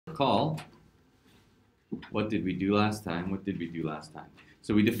recall, what did we do last time?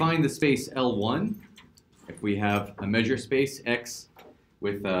 So we defined the space L1. If we have a measure space X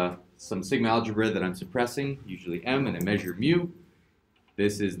with some sigma algebra that I'm suppressing, usually M, and a measure mu,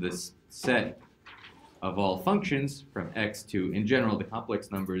 this is the set of all functions from X to, in general, the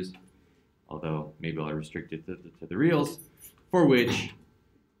complex numbers, although maybe I'll restrict it to the reals, for which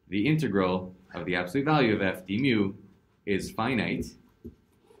the integral of the absolute value of f d mu is finite.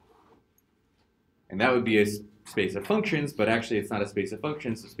 And that would be a space of functions, but actually it's not a space of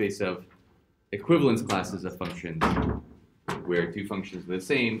functions, it's a space of equivalence classes of functions, where two functions are the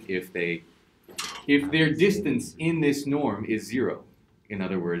same if their distance in this norm is 0. In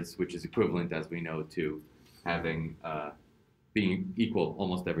other words, which is equivalent, as we know, to having being equal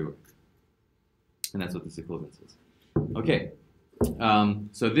almost everywhere. And that's what this equivalence is. Okay,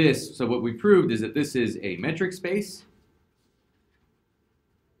 so what we proved is that this is a metric space.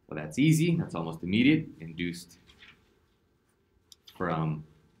 Well, that's easy. That's almost immediate, induced from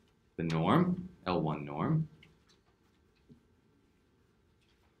the norm, L1 norm.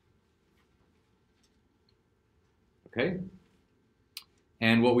 Okay.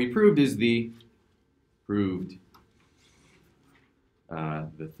 And what we proved is the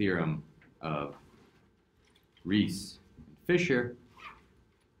theorem of Rees and Fisher,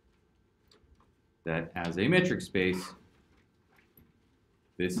 that as a metric space,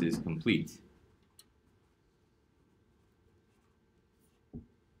 this is complete.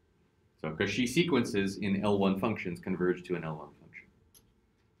 So Cauchy sequences in L1 functions converge to an L1 function.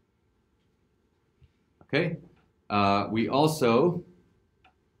 Okay. We also,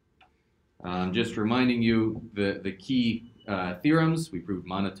 just reminding you the key theorems, we proved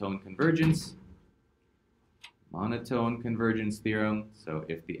monotone convergence. Monotone convergence theorem. So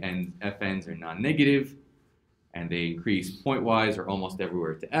if the fn's are non-negative and they increase pointwise or almost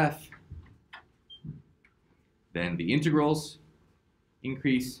everywhere to f, then the integrals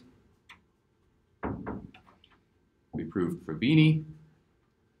increase. We proved Fubini.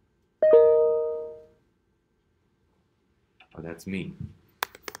 Oh, that's me.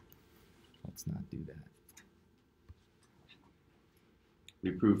 Let's not do that.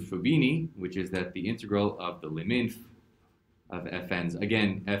 We proved Fubini, which is that the integral of the lim-inf of fn's,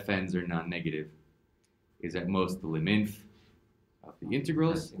 again, fn's are non-negative, is at most the lim-inf of the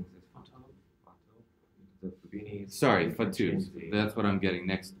integrals. Sorry, F2. That's what I'm getting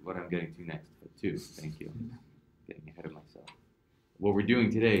next. What I'm getting to next. F2. Thank you. Getting ahead of myself. What we're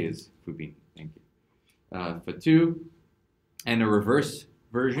doing today is Fubini. Thank you. F2, and a reverse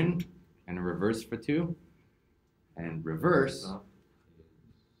version, and a reverse F2, and reverse.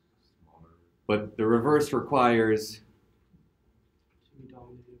 But the reverse requires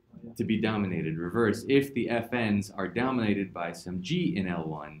to be dominated. Reverse, if the fn's are dominated by some g in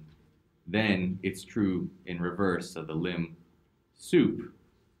L1, then it's true in reverse. So the lim sup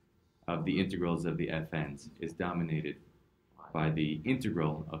of the integrals of the fn's is dominated by the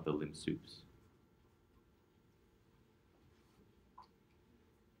integral of the lim sups.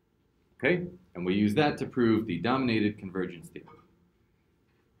 Okay, and we use that to prove the dominated convergence theorem.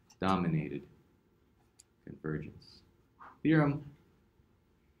 Dominated convergence theorem,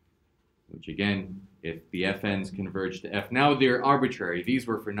 which again, if the fn's converge to f, now they're arbitrary. These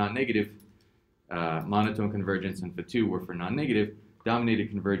were for non-negative monotone convergence, and for 2 were for non-negative. Dominated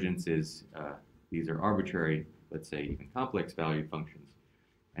convergence is, these are arbitrary, let's say even complex valued functions,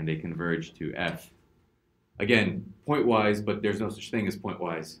 and they converge to f. Again, pointwise, but there's no such thing as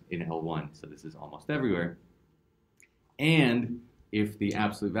pointwise in L1, so this is almost everywhere. And if the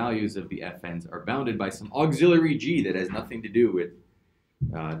absolute values of the fn's are bounded by some auxiliary g that has nothing to do with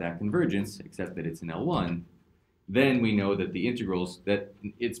that convergence, except that it's in L1, then we know that the integrals, that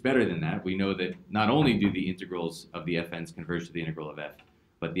it's better than that. We know that not only do the integrals of the fn's converge to the integral of f,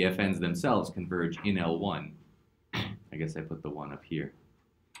 but the fn's themselves converge in L1. I guess I put the 1 up here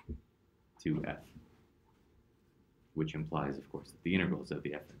to f, which implies, of course, that the integrals of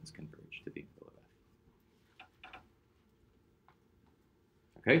the fn's converge to the integral of f.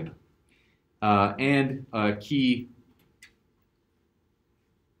 Okay, and a key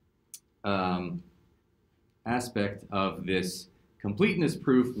aspect of this completeness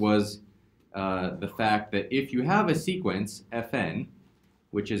proof was the fact that if you have a sequence, fn,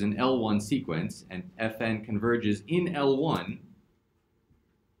 which is an L1 sequence, and fn converges in L1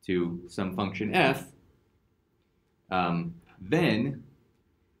 to some function f, then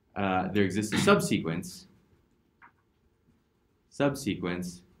there exists a subsequence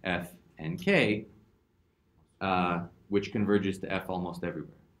f and k, which converges to f almost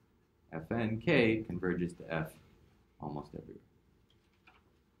everywhere. F and k converges to f almost everywhere.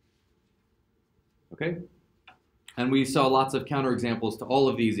 Okay? And we saw lots of counterexamples to all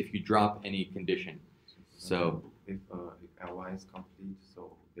of these if you drop any condition. So if L1 is complete,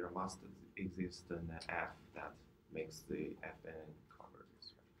 so there must exist an F that makes the Fn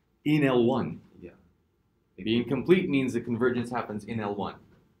converges. in L1. Yeah. Being complete means the convergence happens in L1.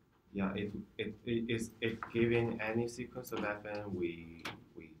 Yeah, if given any sequence of Fn, we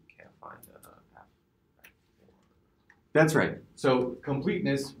can find F. That's right. So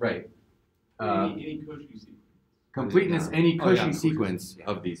completeness, right. Any Cauchy sequence. Completeness, any Oh, Cauchy yeah, sequence yeah.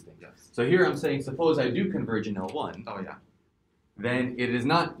 of these things. Yes. So here I'm saying, suppose I do converge in L1, Oh yeah. then it is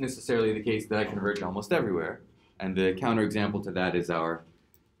not necessarily the case that I converge almost everywhere. And the counterexample to that is our,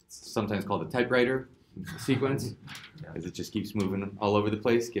 sometimes called the typewriter sequence, as it just keeps moving all over the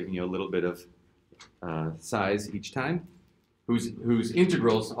place, giving you a little bit of size each time, whose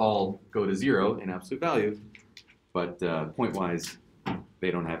integrals all go to 0 in absolute value, but point-wise,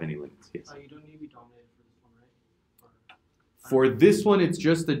 they don't have any limits. Yes. You don't need to be dominated for this one, right? For this one, it's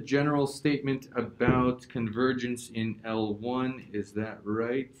just a general statement about convergence in L1. Is that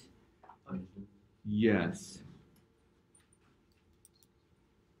right? Yes.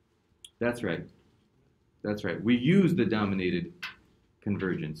 That's right. That's right. We use the dominated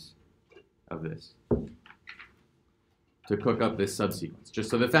convergence of this to cook up this subsequence.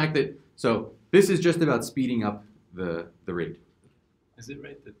 Just so the fact that, so this is just about speeding up the rate. Is it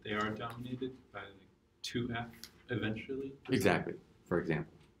right that they are dominated by like 2f eventually? Exactly, for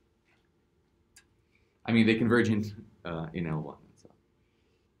example. I mean, they converge in L1.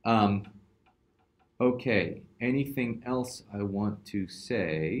 So. Okay, anything else I want to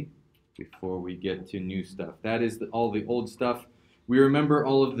say before we get to new stuff? That is all the old stuff. We remember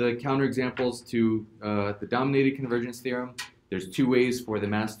all of the counterexamples to the dominated convergence theorem. There's two ways for the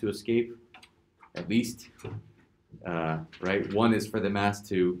mass to escape, at least. Right? One is for the mass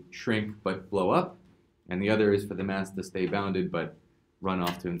to shrink but blow up, and the other is for the mass to stay bounded but run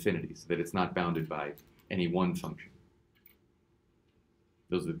off to infinity, so that it's not bounded by any one function.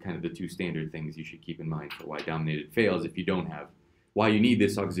 Those are kind of the two standard things you should keep in mind for why dominated fails if you don't have, why you need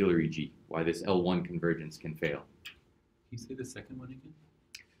this auxiliary G, why this L1 convergence can fail. Can you say the second one again?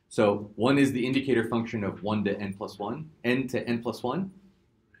 So one is the indicator function of 1 to n plus 1, n to n plus 1.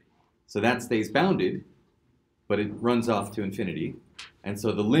 So that stays bounded, but it runs off to infinity. And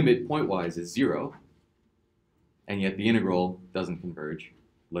so the limit point-wise is 0, and yet the integral doesn't converge,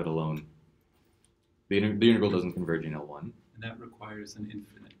 let alone, the integral doesn't converge in L1. And that requires an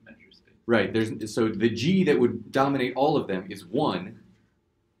infinite measure space. Right, so the G that would dominate all of them is 1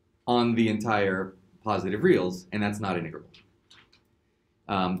 on the entire positive reals, and that's not integrable.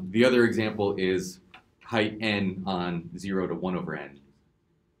 The other example is height n on 0 to 1 over n,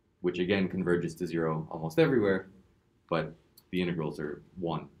 which again converges to 0 almost everywhere, but the integrals are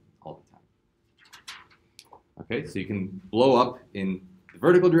 1 all the time. Okay, so you can blow up in the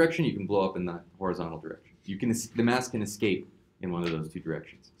vertical direction, you can blow up in the horizontal direction. The mass can escape in one of those two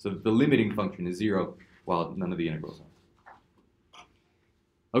directions. So the limiting function is 0, while none of the integrals are.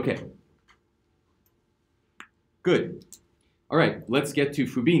 Okay. Good. All right, let's get to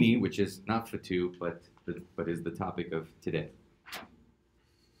Fubini, which is not Fatu, but is the topic of today.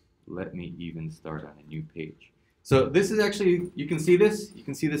 Let me even start on a new page. So this is actually, you can see this? You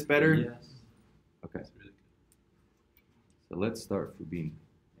can see this better? Yes. Okay. That's really So let's start Fubini.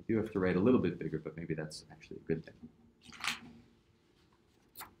 I do have to write a little bit bigger, but maybe that's actually a good thing.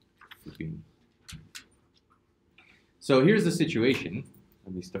 Fubini. So here's the situation.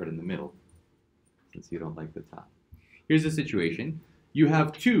 Let me start in the middle, since you don't like the top. Here's the situation. You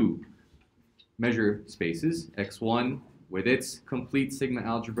have two measure spaces, x1 with its complete sigma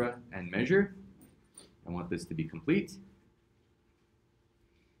algebra and measure. I want this to be complete.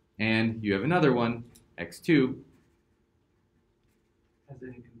 And you have another one, x2. As in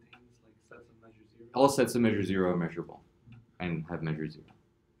it contains like sets of measure 0. All sets of measure 0 are measurable and have measure 0.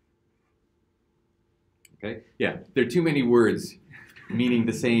 Okay? Yeah, there are too many words meaning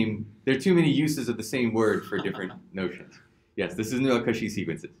the same. There are too many uses of the same word for different notions. Yes, this is no Cauchy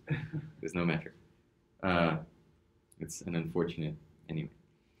sequences. There's no metric. It's an unfortunate, anyway.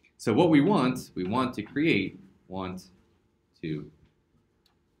 So what we want to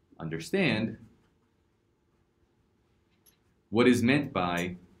understand what is meant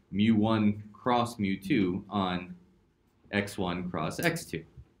by mu1 cross mu2 on x1 cross x2.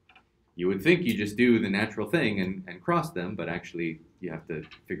 You would think you just do the natural thing and cross them, but actually you have to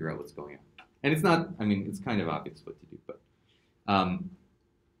figure out what's going on. And it's not, I mean, it's kind of obvious what to do, but. And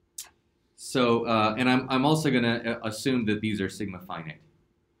I'm also going to assume that these are sigma finite.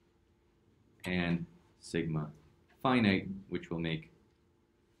 And sigma finite, which will make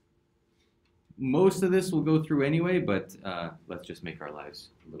most of this we'll go through anyway, but let's just make our lives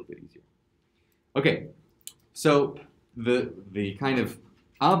a little bit easier. Okay, so the kind of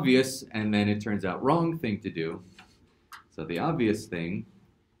obvious and then it turns out wrong thing to do. So the obvious thing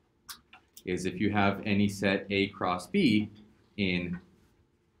is if you have any set A cross B in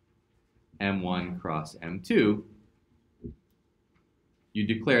M1 cross M2, you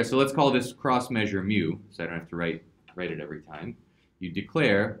declare, so let's call this cross measure mu, so I don't have to write it every time. You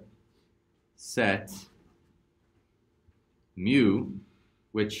declare set mu,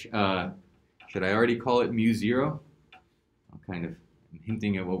 which, should I already call it mu 0? I'm kind of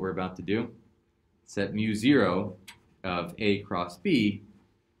hinting at what we're about to do. Set mu 0 of A cross B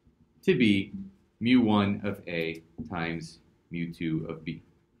to be mu 1 of A times mu 2 of B.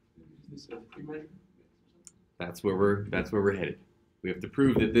 Is this a pre-measure? That's where we're headed. We have to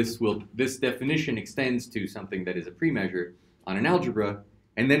prove that this definition extends to something that is a pre-measure on an algebra,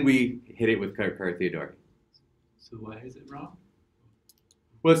 and then we hit it with Theodori. So why is it wrong?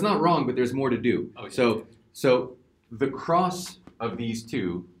 Well, it's not wrong, but there's more to do. Oh, yeah. So the cross of these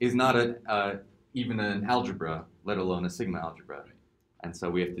two is not even an algebra, let alone a sigma algebra. Right. And so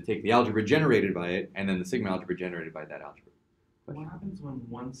we have to take the algebra generated by it, and then the sigma algebra generated by that algebra. What happens when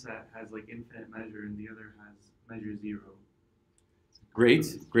one set has like infinite measure and the other has measure 0?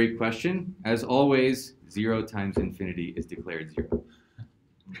 Great question. As always, 0 times infinity is declared 0.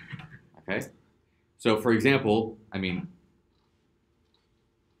 Okay? So for example, I mean,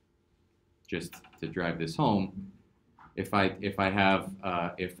 just to drive this home, if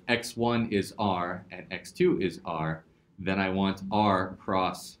x1 is r and x2 is r, then I want r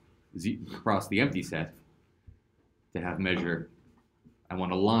cross the empty set to have measure. I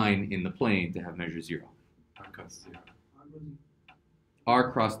want a line in the plane to have measure 0. R cross 0.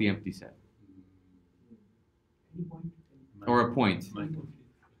 R cross the empty set, or a point.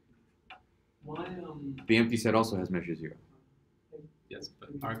 Why, The empty set also has measure 0. Yes, but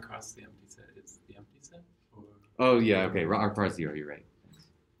R cross the empty set is the empty set? Or Oh yeah, okay, R cross 0, you're right.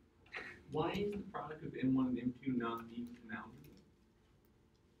 why is the product of M1 and M2 not being an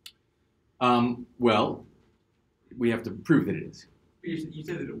algebra? Well, we have to prove that it is. You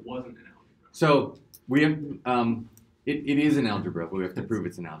said that it wasn't an algebra. So we have, it is an algebra, but we have to prove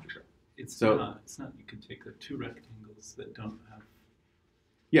it's an algebra. it's So- not. It's not. You can take the two rectangles that don't have.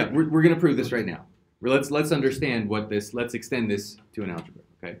 Yeah, we're going to prove this right now. Let's understand what this. Let's extend this to an algebra.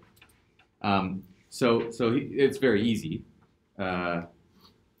 Okay. It's very easy.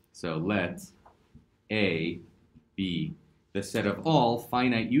 So let A be the set of all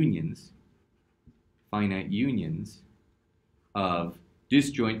finite unions of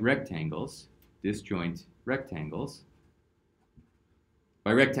disjoint rectangles.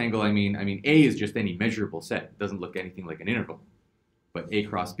 By rectangle, I mean A is just any measurable set. It doesn't look anything like an interval. But A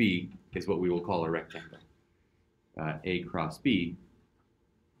cross B is what we will call a rectangle. A cross B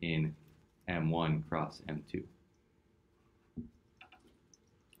in M1 cross M2.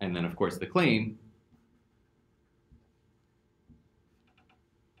 And then, of course, the claim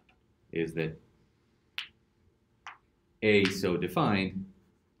is that A so defined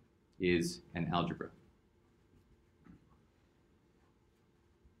is an algebra.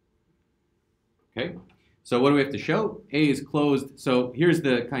 Okay? So what do we have to show? A is closed. So here's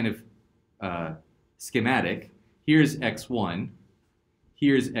the kind of schematic. Here's x1.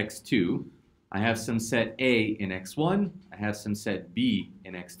 Here's x2. I have some set A in x1. I have some set B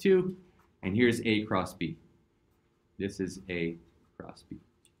in x2. And here's A cross B. This is A cross B.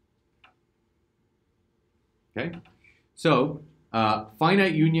 Okay? So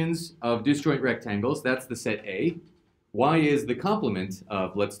finite unions of disjoint rectangles, that's the set A. Why is the complement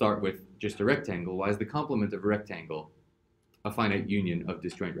of, let's start with just a rectangle, why is the complement of a rectangle a finite union of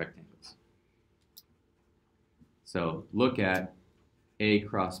disjoint rectangles? So look at A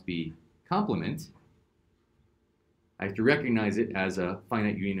cross B complement. I have to recognize it as a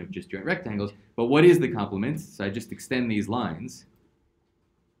finite union of disjoint rectangles, but what is the complement? So I just extend these lines.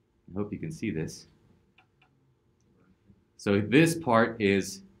 I hope you can see this. So this part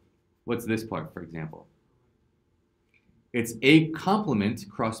is, what's this part, for example? It's A complement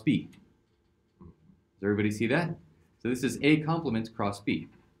cross B. Does everybody see that? So this is A complement cross B.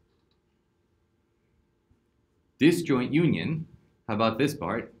 Disjoint union, how about this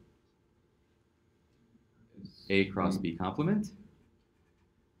part? A cross B complement.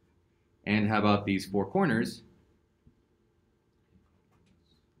 And how about these four corners?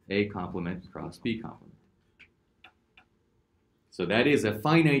 A complement cross B complement. So that is a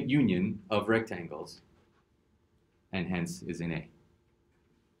finite union of rectangles, and hence is in A.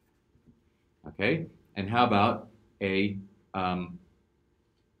 Okay, and how about a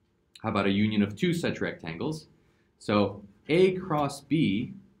How about a union of two such rectangles? So A cross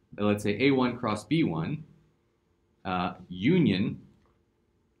B, let's say A1 cross B1, union,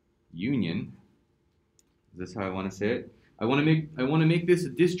 is this how I want to say it? I want to make this a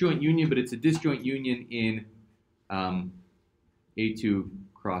disjoint union, but it's a disjoint union in A2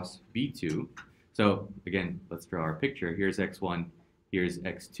 cross B2. So again, let's draw our picture. Here's X1, here's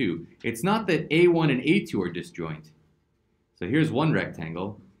X2. It's not that A1 and A2 are disjoint. So here's one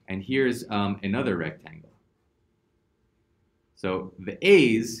rectangle, and here's another rectangle. So the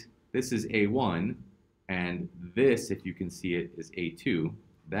A's, this is A1, and this, if you can see it, is A2.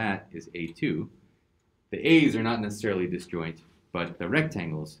 That is A2. The A's are not necessarily disjoint, but the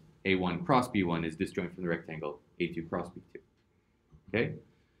rectangles, A1 cross B1 is disjoint from the rectangle A2 cross B2. Okay?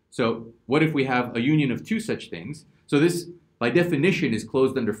 So what if we have a union of two such things? So this, by definition, is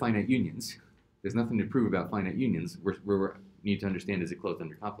closed under finite unions. There's nothing to prove about finite unions. We need to understand, is it closed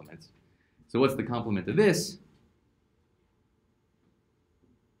under complements? So what's the complement of this?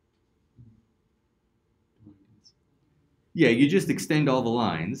 Yeah, you just extend all the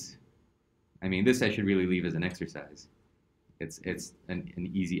lines. I mean, this I should really leave as an exercise. It's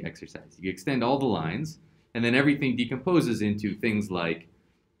an easy exercise. You extend all the lines, and then everything decomposes into things like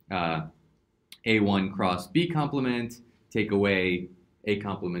A1 cross B complement, take away A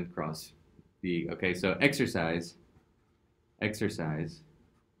complement cross B. Okay, so exercise,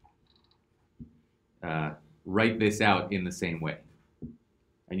 write this out in the same way.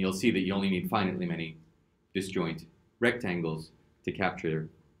 And you'll see that you only need finitely many disjoint rectangles to capture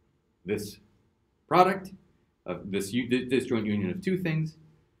this product of this disjoint union of two things,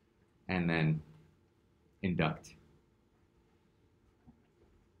 and then induct.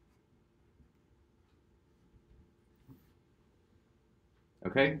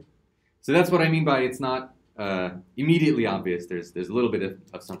 Okay? So that's what I mean by it's not immediately obvious. There's a little bit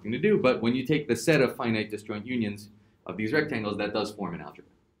of something to do, but when you take the set of finite disjoint unions of these rectangles, that does form an algebra.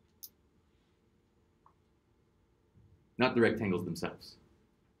 Not the rectangles themselves.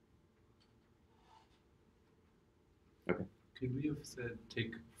 Okay. Could we have said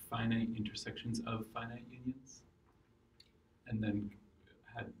take finite intersections of finite unions, and then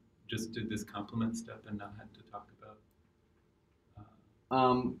just did this complement step and not had to talk about?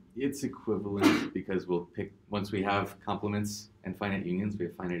 It's equivalent because we'll pick, once we have complements and finite unions, we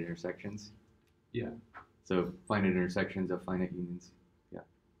have finite intersections. Yeah. So finite intersections of finite unions. Yeah.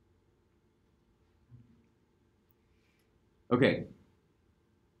 Okay.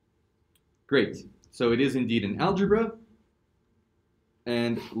 Great. So it is indeed an algebra.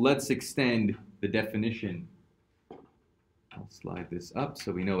 And let's extend the definition. I'll slide this up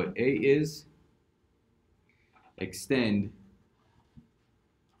so we know what A is. Extend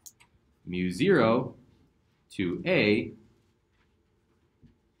mu0 to A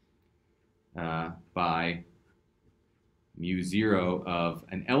by mu0 of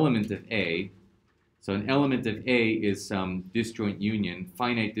an element of A. So an element of A is some disjoint union,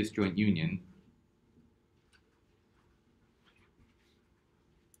 finite disjoint union.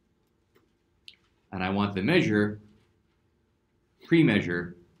 And I want the measure,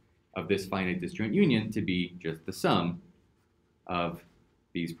 pre-measure of this finite disjoint union to be just the sum of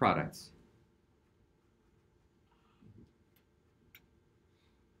these products.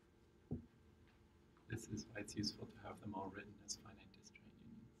 This is why it's useful to have them all written as finite disjoint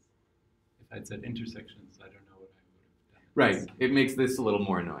unions. If I'd said intersections, I don't know what I would have done. Right, it makes this a little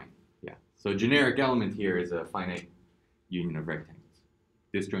more annoying. Yeah. So generic element here is a finite union of rectangles,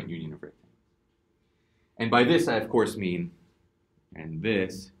 disjoint union of rectangles. And by this I of course mean, and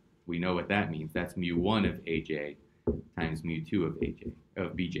this, we know what that means. That's mu1 of AJ times mu2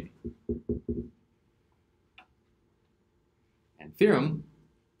 of BJ. And theorem,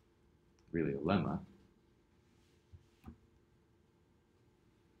 really a lemma,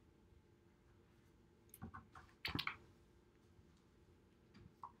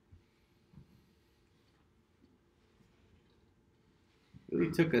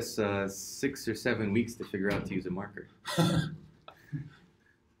 really took us 6 or 7 weeks to figure out to use a marker.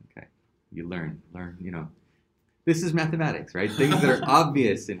 Okay, you learn, you know. This is mathematics, right? Things that are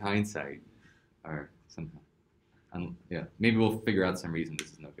obvious in hindsight are somehow, yeah, maybe we'll figure out some reason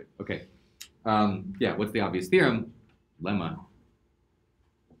this is no good. Okay, yeah, what's the obvious theorem? Lemma.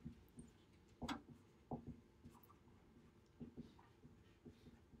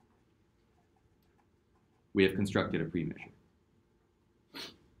 We have constructed a pre-measure.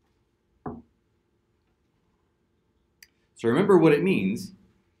 So remember what it means.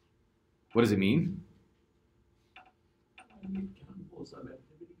 What does it mean? Countable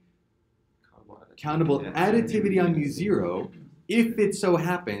subactivity. Countable additivity on mu0 if it so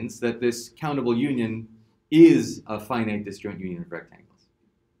happens that this countable union is a finite disjoint union of rectangles.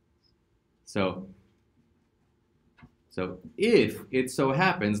 So if it so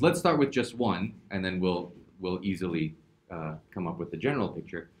happens, let's start with just one, and then we'll easily come up with the general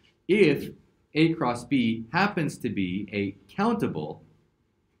picture. If A cross B happens to be a countable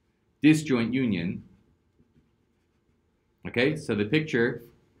disjoint union, okay, so the picture,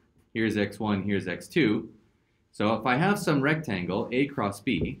 here's x1, here's x2. So if I have some rectangle, A cross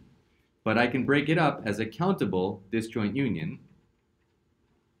B, but I can break it up as a countable disjoint union,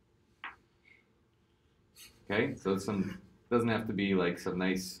 okay, so doesn't have to be like some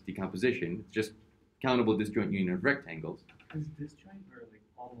nice decomposition, it's just countable disjoint union of rectangles. Is disjoint or like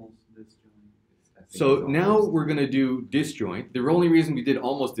almost disjoint? So now we're going to do disjoint. The only reason we did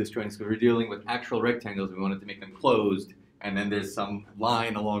almost disjoint is because we're dealing with actual rectangles. We wanted to make them closed, and then there's some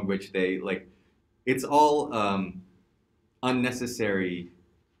line along which they, like, it's all unnecessary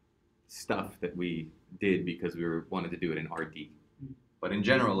stuff that we did because we wanted to do it in RD. But in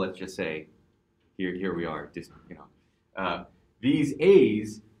general, let's just say, here we are. These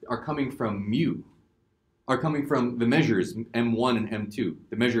A's are coming from mu, are coming from the measures M1 and M2,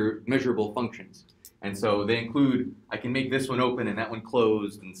 the measurable functions. And so they include, I can make this one open and that one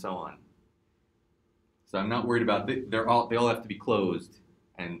closed and so on. So I'm not worried about, they all have to be closed.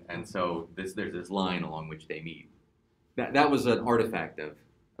 And so there's this line along which they meet. That was an artifact of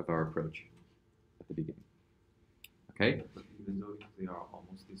our approach at the beginning. Okay? But even though they are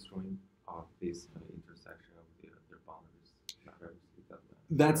almost disjoint, this intersection of their boundaries matters.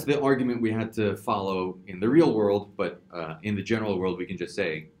 That's the argument we had to follow in the real world, but in the general world we can just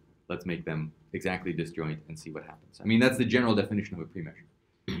say, let's make them exactly disjoint and see what happens. I mean, that's the general definition of a premeasure.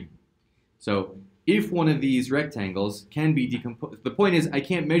 So if one of these rectangles can be decomposed, the point is I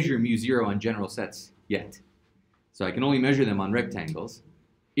can't measure mu0 on general sets yet. So I can only measure them on rectangles.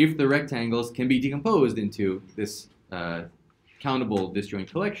 If the rectangles can be decomposed into this countable disjoint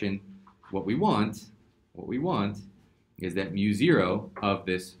collection, what we want is that mu0 of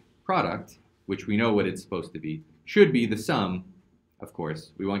this product, which we know what it's supposed to be, should be the sum, of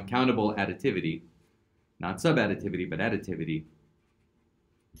course. We want countable additivity, not subadditivity, but additivity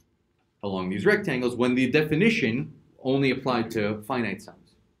along these rectangles when the definition only applied to finite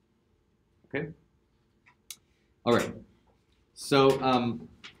sums. Okay? All right. So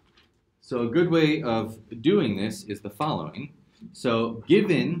a good way of doing this is the following. So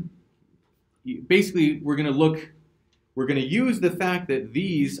basically we're going to use the fact that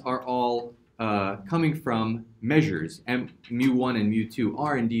these are all coming from measures, mu1 and mu2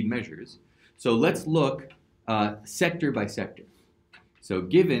 are indeed measures. So let's look sector by sector. So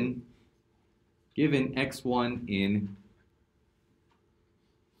given x1 in,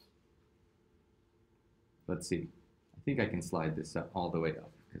 let's see, I think I can slide this up all the way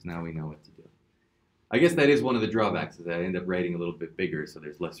up because now we know what to do. I guess that is one of the drawbacks, is that I end up writing a little bit bigger so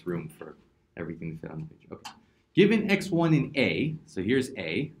there's less room for everything to fit on the page. Okay. Given x1 in A, so here's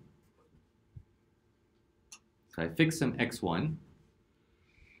A. So I fix some x1.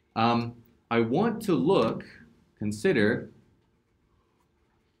 I want to consider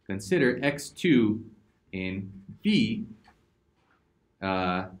x2 in B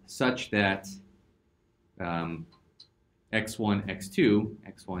such that x1,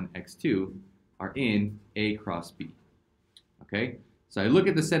 x2 are in A cross B. Okay? So I look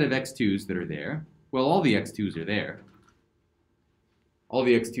at the set of x2s that are there. Well, all the x2s are there. All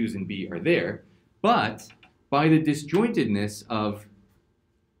the x2s in B are there. But by the disjointedness of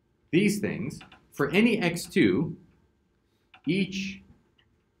these things, for any x2, each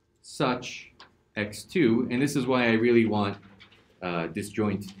such x2, and this is why I really want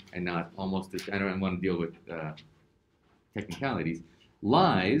disjoint and not almost, I don't want to deal with technicalities,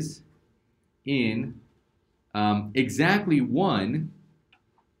 lies in exactly one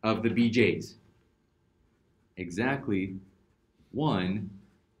of the BJs. Exactly one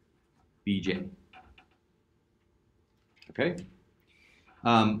BJ. Okay?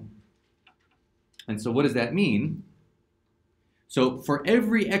 And so what does that mean? So for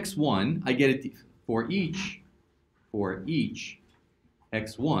every x1, I get it for each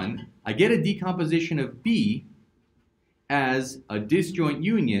x1, I get a decomposition of B as a disjoint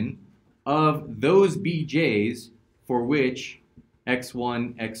union of those BJs for which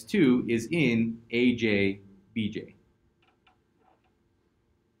x1, x2 is in AJ, BJ.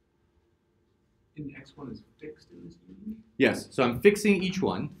 And x1 is fixed in this union? Yes, so I'm fixing each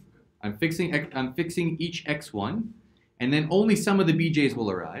one. I'm fixing each x1, and then only some of the BJs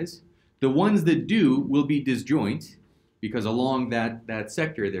will arise. The ones that do will be disjoint, because along that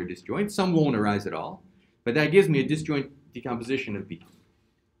sector they're disjoint. Some won't arise at all, but that gives me a disjoint decomposition of B.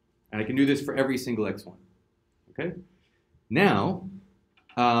 And I can do this for every single x1. Okay? Now,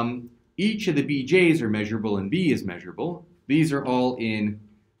 each of the bj's are measurable and B is measurable. These are all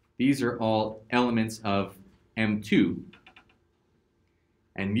elements of M2.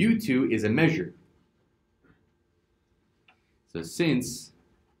 And mu2 is a measure. So since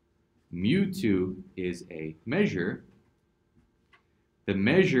mu2 is a measure, the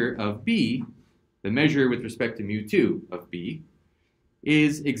measure of B, the measure with respect to mu2 of B,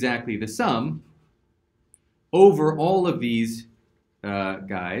 is exactly the sum over all of these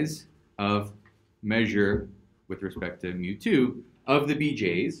guys of measure with respect to mu2 of the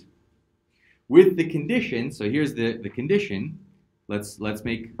bj's, with the condition. So here's the condition. Let's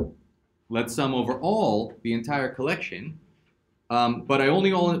sum over all the entire collection, but I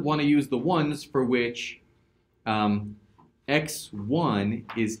only want to use the ones for which x1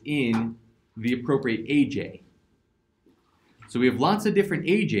 is in the appropriate aj. So we have lots of different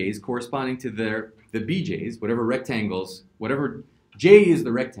aj's corresponding to the bj's, whatever rectangles, whatever j is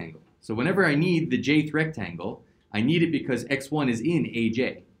the rectangle. So whenever I need the jth rectangle, I need it because x1 is in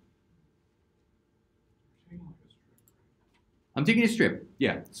aj. I'm taking a strip,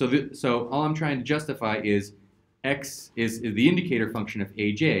 yeah. So all I'm trying to justify is x is the indicator function of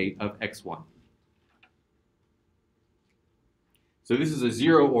aj of x1. So this is a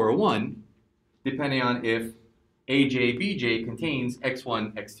 0 or a 1, depending on if aj bj contains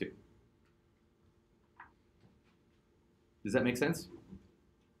x1, x2. Does that make sense?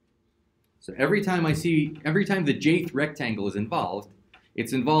 So every time the jth rectangle is involved,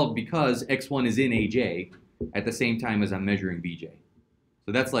 it's involved because x1 is in aj at the same time as I'm measuring bj.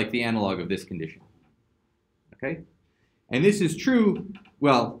 So that's like the analog of this condition. Okay? And this is true,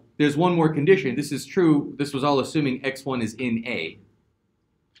 well, there's one more condition. This is true, this was all assuming x1 is in A.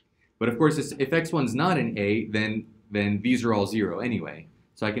 But of course, if x1's not in A, then these are all 0 anyway.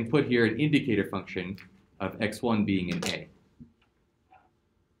 So I can put here an indicator function of x1 being in A.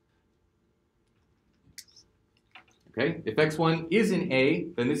 Okay? If x1 is in A,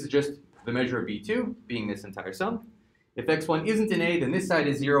 then this is just the measure of B2, being this entire sum. If x1 isn't in A, then this side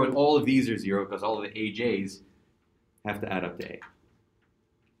is 0, and all of these are 0, because all of the aj's have to add up to A.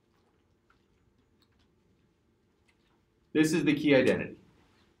 This is the key identity.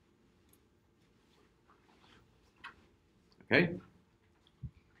 Okay?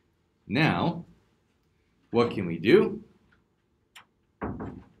 Now, what can we do?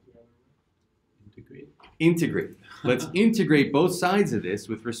 Integrate. Let's integrate both sides of this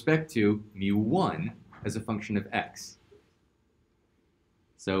with respect to mu1 as a function of x.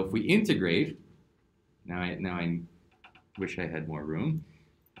 So if we integrate, now I wish I had more room.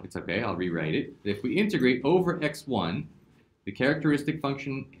 It's okay, I'll rewrite it. If we integrate over x1, the characteristic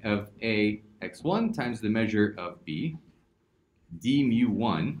function of a x1 times the measure of b, d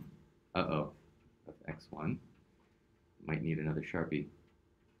mu1, of x1, might need another Sharpie,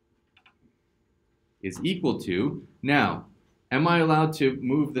 is equal to, now, am I allowed to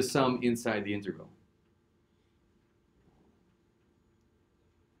move the sum inside the integral?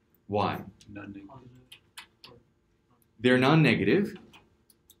 Why? Non-negative. They're non-negative,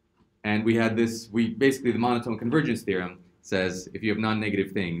 and we had this, basically the monotone convergence theorem says if you have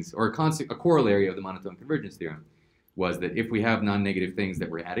non-negative things, or a corollary of the monotone convergence theorem was that if we have non-negative things that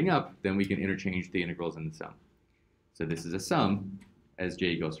we're adding up, then we can interchange the integrals in the sum. So this is a sum, as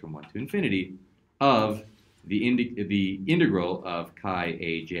j goes from 1 to infinity, of the integral of chi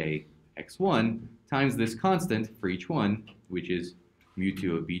aj x1 times this constant for each one, which is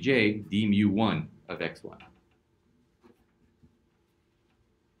mu2 of bj d mu1 of x1.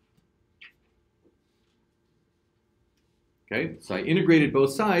 Okay, so I integrated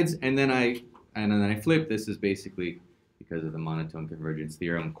both sides, and then I flipped. This is basically because of the monotone convergence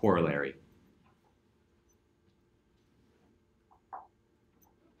theorem corollary.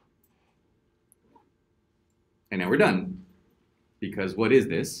 And now we're done, because what is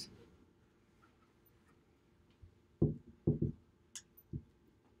this?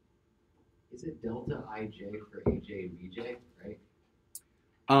 Is it delta ij for aj and bj, right?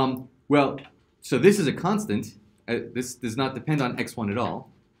 Well, so this is a constant. This does not depend on x1 at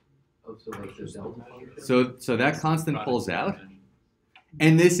all. Oh, so like the delta function? So that constant pulls out.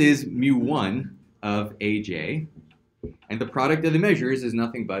 And this is mu1 of aj. And the product of the measures is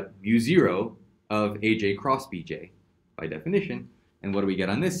nothing but mu0 of aj cross bj, by definition. And what do we get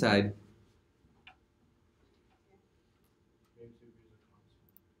on this side?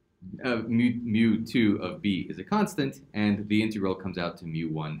 Mu2 of b is a constant, and the integral comes out to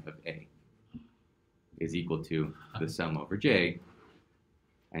mu1 of a is equal to the sum over j,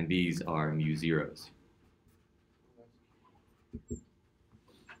 and these are mu0s.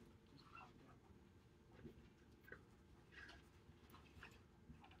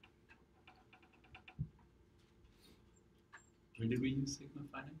 Where did we use sigma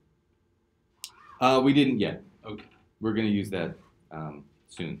finite? We didn't yet. Okay. We're going to use that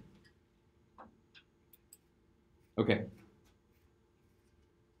soon. Okay.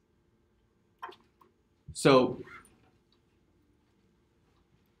 So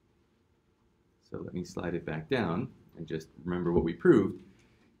let me slide it back down and just remember what we proved.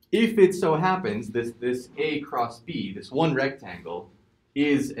 If it so happens this A cross B, this one rectangle,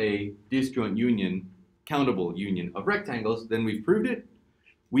 is a disjoint union, countable union of rectangles, then we've proved it.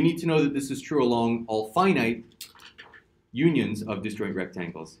 We need to know that this is true along all finite unions of disjoint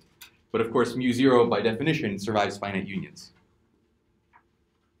rectangles. But of course, mu0 by definition survives finite unions.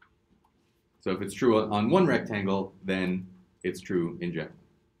 So if it's true on one rectangle, then it's true in general.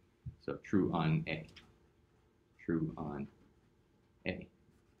 So true on A. True on A.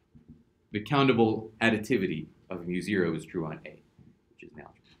 The countable additivity of mu0 is true on A, which is an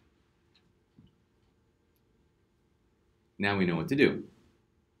algebra. Now we know what to do.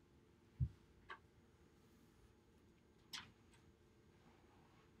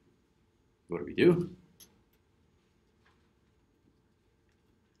 What do we do?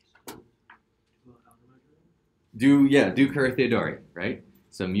 Do Kerr-Theodori, right?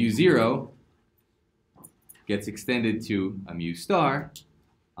 So mu0 gets extended to a mu star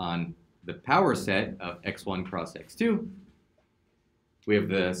on the power set of x1 cross x2. We have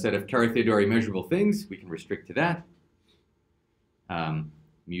the set of Kerr-Theodori measurable things. We can restrict to that.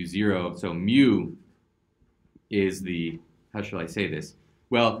 Mu0, so mu is the, how shall I say this?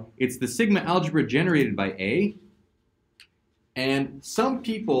 Well, it's the sigma algebra generated by A, and some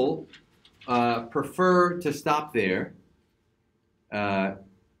people prefer to stop there.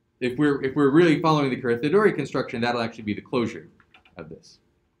 If we're really following the Kerr-Theodori construction, that'll actually be the closure of this.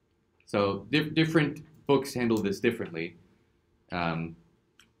 So different books handle this differently.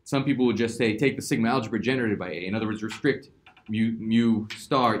 Some people would just say take the sigma algebra generated by A. In other words, restrict mu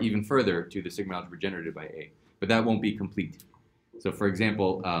star even further to the sigma algebra generated by A. But that won't be complete. So for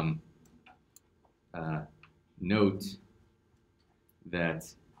example, note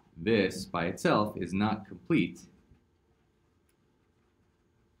that this by itself is not complete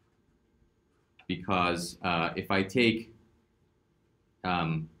because if I take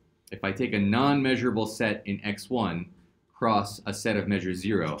a non-measurable set in x1 cross a set of measure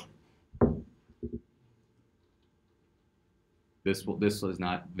 0, this is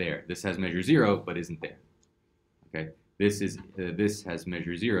not there. This has measure 0 but isn't there. Okay. This has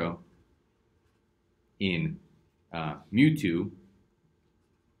measure 0 in mu2.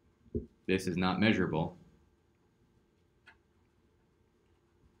 This is not measurable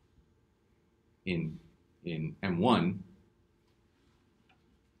in M1.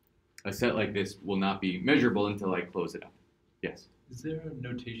 A set like this will not be measurable until I close it up. Yes? Is there a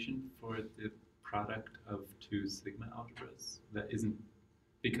notation for the product of two sigma algebras that isn't,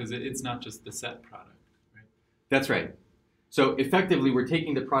 because it's not just the set product, right? That's right. So effectively, we're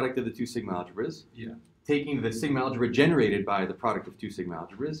taking the product of the two sigma algebras, taking the sigma algebra generated by the product of two sigma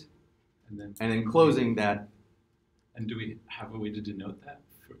algebras, and then closing that. And do we have a way to denote that?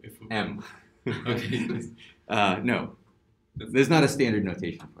 M. Okay. No. There's not a standard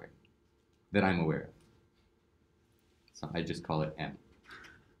notation for it that I'm aware of. So I just call it M.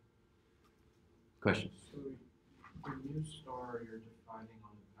 Questions? So the mu star you're defining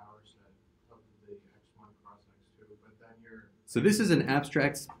on the power set of the x1 cross x2, but then you're... So this is an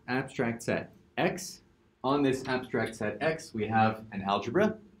abstract set. X, on this abstract set X, we have an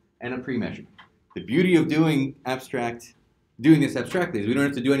algebra and a pre-measure. The beauty of doing this abstractly is we don't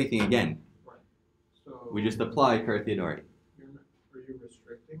have to do anything again. Right. So We just apply Kerr-Theodori. are you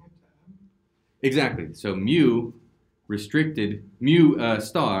restricting it to M? Exactly. So mu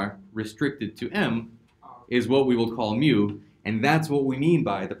star restricted to M is what we will call mu, and that's what we mean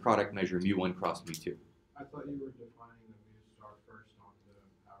by the product measure mu1 cross mu2. I thought you were defining the mu star first on the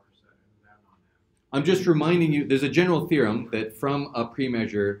power set and then on M. I'm just reminding you, there's a general theorem that from a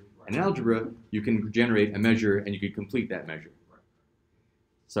pre-measure and algebra, you can generate a measure and you can complete that measure.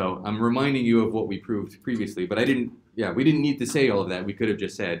 So I'm reminding you of what we proved previously, but we didn't need to say all of that. We could have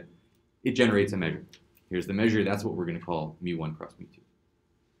just said, it generates a measure. Here's the measure, that's what we're going to call mu1 cross mu2.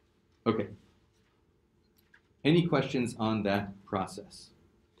 Okay. Any questions on that process?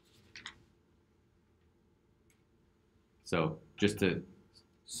 So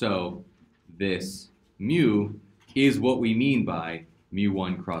this mu is what we mean by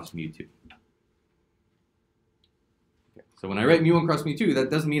mu1 cross mu2. Okay. So when I write mu1 cross mu2, that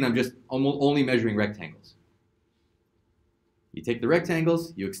doesn't mean I'm just only measuring rectangles. You take the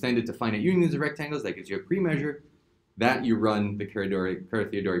rectangles, you extend it to finite unions of rectangles, that gives you a pre-measure. That you run the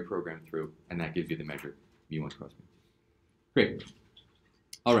Carathéodory program through, and that gives you the measure mu1 cross mu. Great.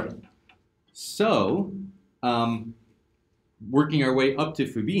 All right. So, working our way up to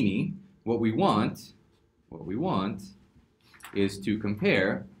Fubini, what we want is to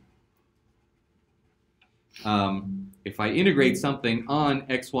compare. If I integrate something on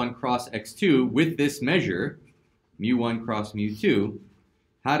x1 cross x2 with this measure, mu1 cross mu2,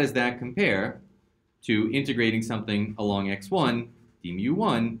 how does that compare to integrating something along x1, d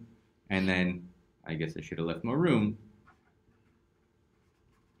mu1, and then, I guess I should have left more room,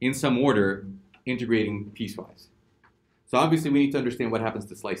 in some order, integrating piecewise. So obviously we need to understand what happens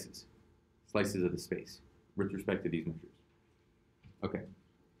to slices of the space, with respect to these measures. Okay,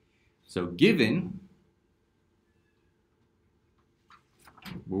 so given,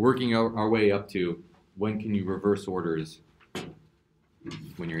 we're working our way up to when can you reverse orders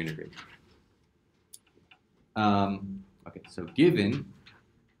when you're integrating. Okay, so given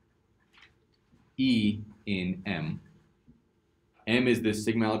E in M is this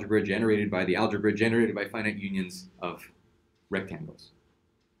sigma algebra generated by the algebra generated by finite unions of rectangles.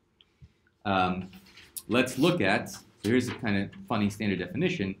 Let's look at, so here's a kind of funny standard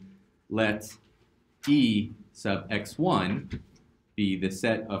definition. Let E sub x1 be the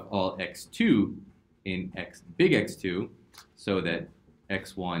set of all x2 in x big X2, so that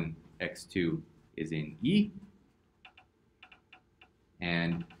x1, x2 is in E,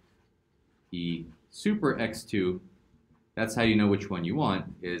 and E super x2, that's how you know which one you want,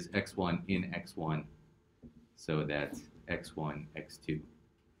 is x1 in x1, so that x1, x2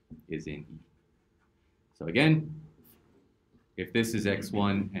 is in E. So again, if this is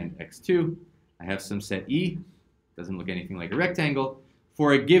x1 and x2, I have some set E, doesn't look anything like a rectangle.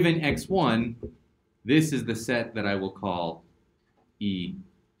 For a given x1, this is the set that I will call E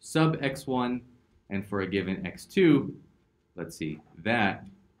sub x1, and for a given x2, let's see, that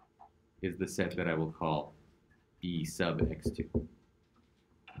is the set that I will call E sub x2.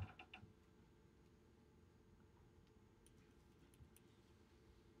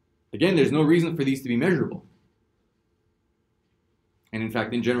 Again, there's no reason for these to be measurable. And in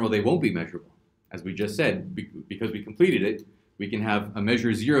fact, in general, they won't be measurable. As we just said, because we completed it, we can have a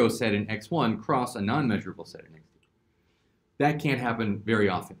measure 0 set in x1 cross a non-measurable set in x2. That can't happen very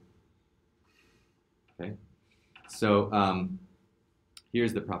often. Okay? So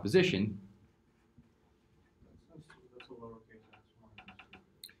here's the proposition. That's a lowercase x1.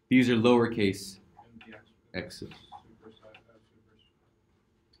 These are lowercase And the x's.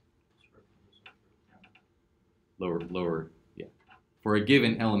 Lower, yeah. For a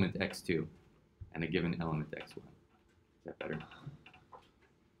given element x2 and a given element x1. Is that better?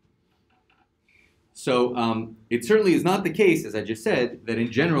 So it certainly is not the case, as I just said, that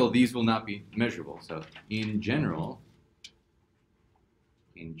in general these will not be measurable. So in general,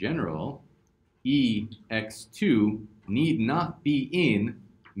 Ex2 need not be in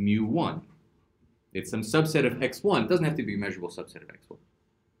mu1. It's some subset of x1. It doesn't have to be a measurable subset of x1.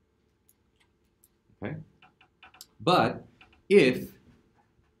 Okay? But if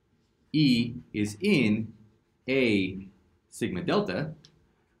E is in A sigma delta,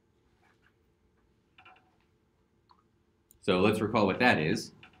 so let's recall what that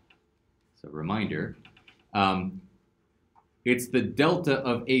is. So reminder, it's the delta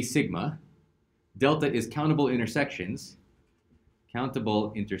of A sigma. Delta is countable intersections.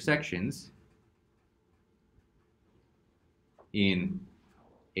 Countable intersections in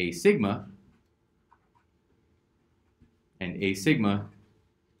A sigma. And A sigma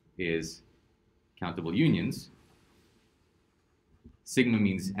is countable unions. Sigma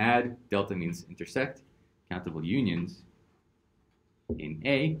means add, delta means intersect. Countable unions in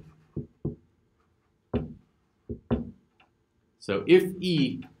A. So if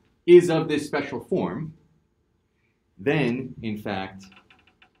E is of this special form, then, in fact,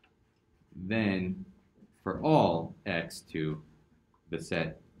 then for all x2, the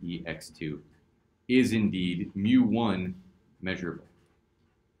set Ex2 is indeed mu1 measurable.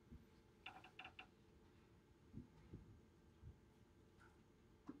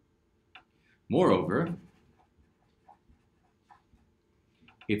 Moreover,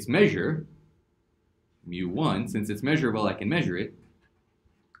 its measure, mu1, since it's measurable, I can measure it.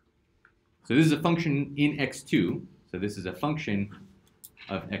 So this is a function in x2. So this is a function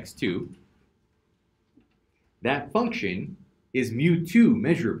of x2. That function is mu2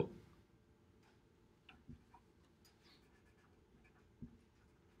 measurable.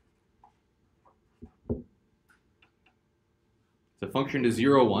 It's a function to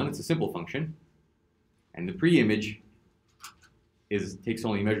 0, 1. It's a simple function. And the pre-image takes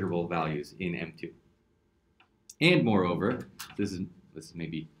only measurable values in M2. And moreover, this is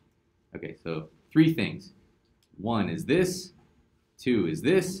maybe, okay, so 3 things. 1 is this, 2 is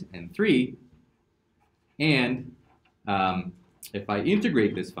this, and 3. And if I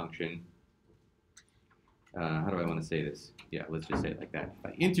integrate this function, how do I want to say this? Yeah, let's just say it like that.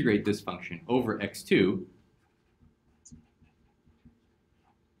 If I integrate this function over x2,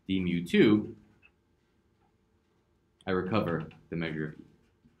 d mu 2, I recover the measure of E.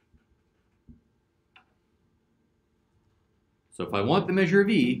 So if I want the measure of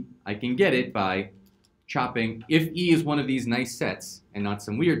E, I can get it by chopping. If E is one of these nice sets and not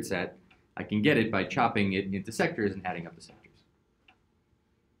some weird set, I can get it by chopping it into sectors and adding up the sectors.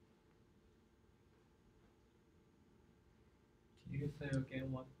 Can you say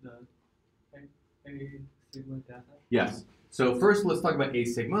again what the A sigma data? Yes. So first, let's talk about A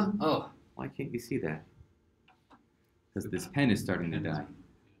sigma. Oh, why can't you see that? Because this pen is starting to die.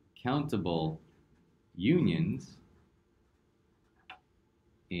 Countable unions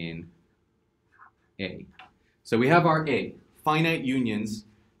in A. So we have our A, finite unions.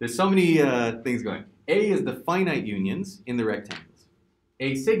 There's so many things going. A is the finite unions in the rectangles.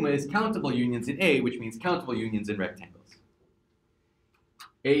 A sigma is countable unions in A, which means countable unions in rectangles.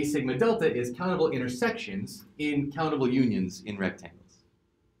 A sigma delta is countable intersections in countable unions in rectangles.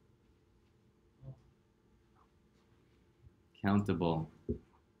 Countable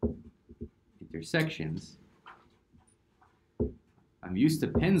intersections. I'm used to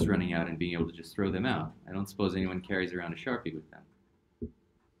pens running out and being able to just throw them out. I don't suppose anyone carries around a Sharpie with them.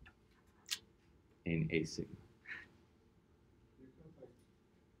 In A sigma.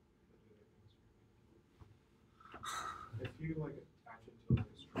 If you like attach it to like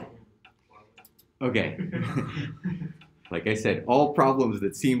a string and Okay. Like I said, all problems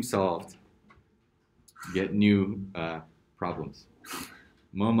that seem solved get new problems.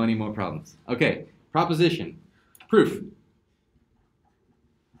 More money, more problems. Okay, proposition. Proof.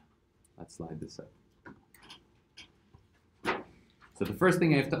 Let's slide this up. So the first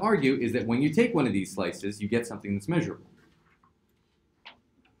thing I have to argue is that when you take one of these slices, you get something that's measurable.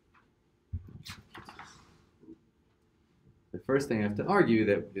 The first thing I have to argue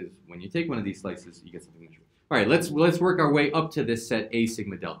that is when you take one of these slices, you get something measurable. All right, let's work our way up to this set A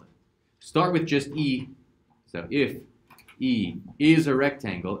sigma delta. Start with just E. So if E is a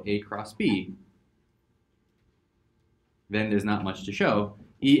rectangle, A cross B, then there's not much to show.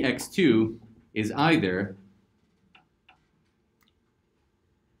 EX2 is either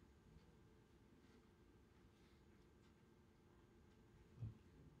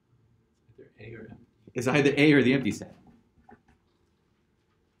A or M. is either A or the empty set.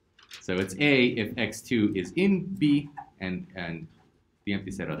 So it's A if X2 is in B and the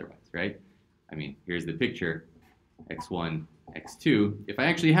empty set otherwise, right? I mean, here's the picture, X1, X2. If I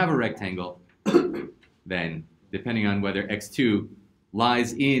actually have a rectangle, then depending on whether X2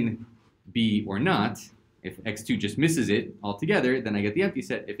 lies in B or not, if X2 just misses it altogether, then I get the empty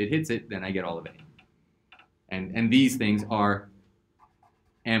set. If it hits it, then I get all of A. And these things are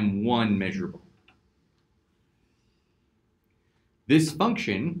M1 measurable. This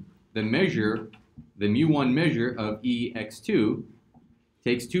function, the mu1 measure of EX2,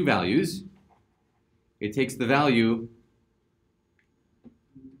 takes 2 values. It takes the value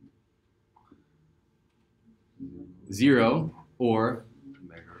 0 or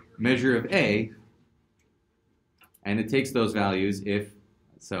measure of A, and it takes those values if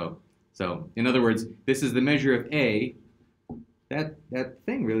so. So in other words, this is the measure of A. That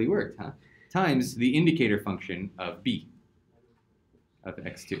thing really worked, huh? Times the indicator function of B of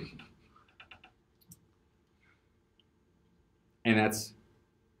X2. And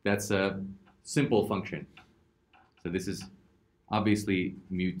that's a simple function. So this is obviously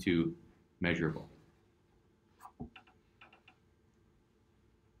mu2 measurable.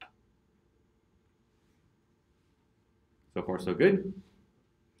 So far, so good.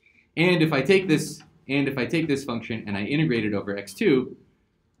 And if I take this function and I integrate it over x2,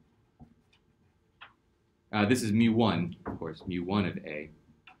 this is mu1, of course, mu1 of a.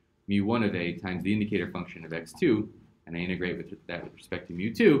 Mu1 of a times the indicator function of x2, and I integrate with that with respect to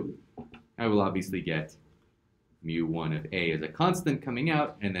mu2, I will obviously get mu1 of a as a constant coming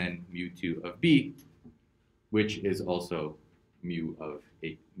out, and then mu2 of b, which is also mu of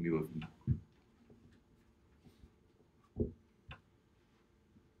e.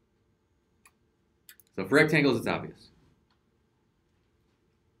 So for rectangles, it's obvious.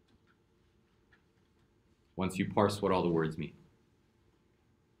 Once you parse what all the words mean.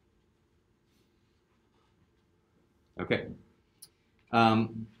 Okay.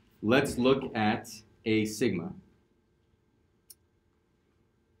 Let's look at A sigma.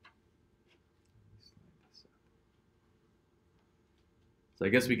 So I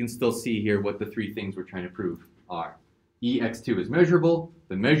guess we can still see here what the three things we're trying to prove are. Ex2 is measurable.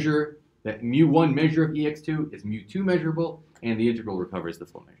 The measure, that mu1 measure of Ex2 is mu2 measurable, and the integral recovers the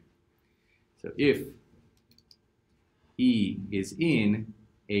full measure. So if E is in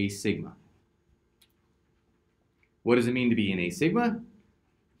A sigma, what does it mean to be in A sigma?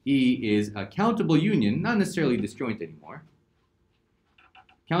 E is a countable union, not necessarily disjoint anymore,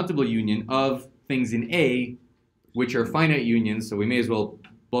 countable union of things in A which are finite unions, so we may as well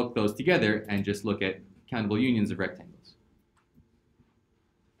bulk those together and just look at countable unions of rectangles.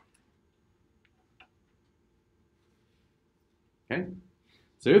 Okay?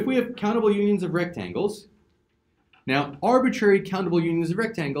 So if we have countable unions of rectangles, now arbitrary countable unions of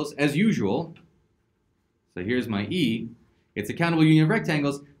rectangles, as usual, so here's my E, it's a countable union of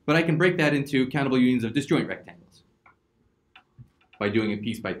rectangles, but I can break that into countable unions of disjoint rectangles by doing it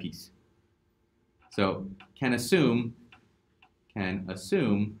piece by piece. So can assume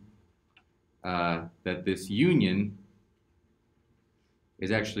that this union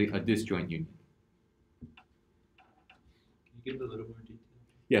is actually a disjoint union. Can you give a little more detail?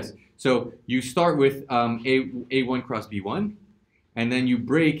 Yes. So you start with A1 cross B1, and then you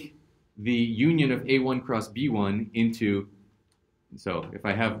break the union of A1 cross B1 into, so if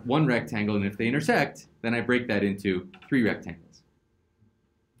I have one rectangle and if they intersect, then I break that into three rectangles.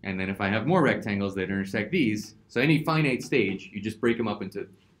 And then if I have more rectangles that intersect these, so any finite stage, you just break them up into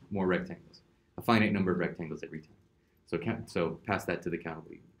more rectangles, a finite number of rectangles every time. So pass that to the countable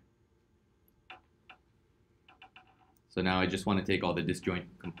union. So now I just want to take all the disjoint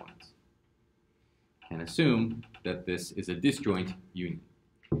components and assume that this is a disjoint union.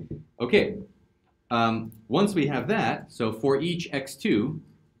 Okay, once we have that, so for each x2,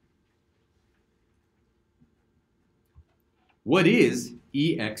 what is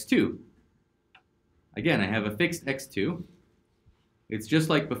Ex2? Again, I have a fixed x2. It's just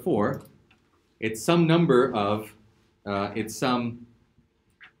like before. It's some number of, it's some,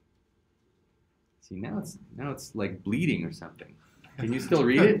 see now it's like bleeding or something. Can you still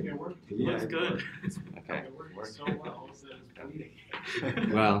read it? It worked. Yeah, Looks it good. Okay. It worked so well that it's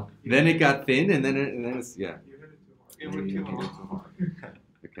bleeding. Well, then it got thin and then it's, yeah. You hit it too hard. It went too hard.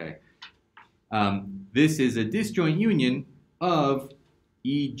 Okay. This is a disjoint union of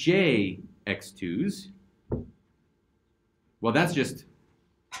Ej x2s. Well, that's just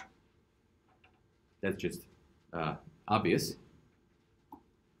obvious,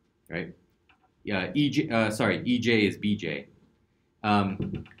 right? Yeah. Ej is Bj.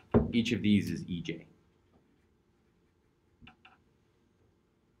 Each of these is Ej.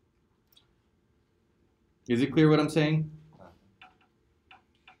 Is it clear what I'm saying?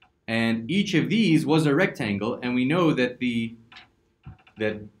 And each of these was a rectangle, and we know that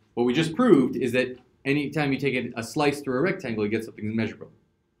what we just proved is that anytime you take a slice through a rectangle, you get something measurable.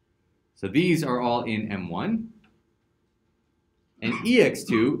 So these are all in M1. And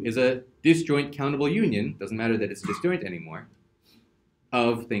Ex2 is a disjoint countable union, doesn't matter that it's disjoint anymore,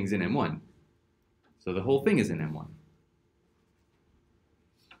 of things in M1. So the whole thing is in M1.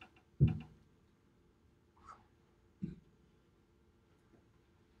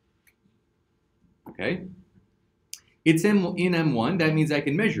 Okay? It's in M1, that means I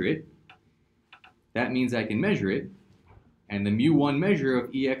can measure it. That means I can measure it. And the mu1 measure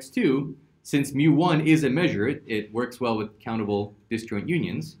of Ex2, since mu1 is a measure, it works well with countable disjoint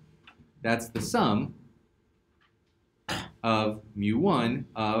unions. That's the sum of mu1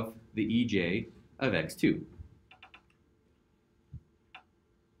 of the Ej of x2.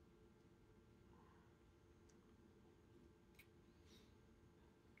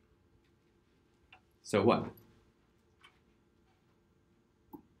 So what?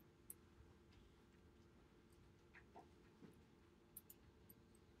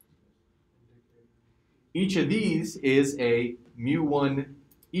 Each of these is a mu1,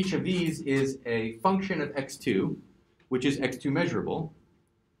 each of these is a function of x2, which is x2 measurable,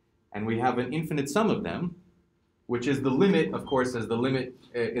 and we have an infinite sum of them, which is the limit, of course, as the limit,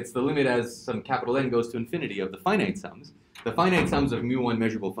 it's the limit as some capital N goes to infinity of the finite sums. The finite sums of mu1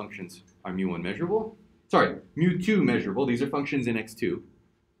 measurable functions are mu1 measurable. Sorry, mu2 measurable. These are functions in x2.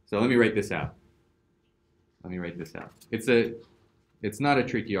 So let me write this out. Let me write this out. It's not a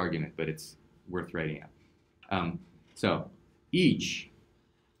tricky argument, but it's worth writing out. So each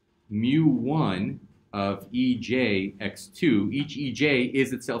mu1 of Ej x2, each Ej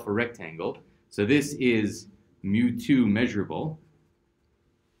is itself a rectangle. So this is mu2 measurable.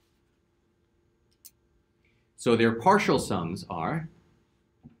 So their partial sums are,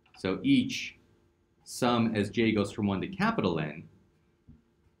 so each sum as j goes from 1 to capital N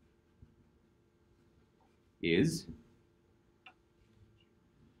is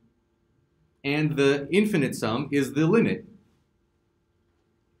and the infinite sum is the limit.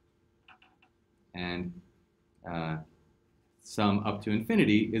 And sum up to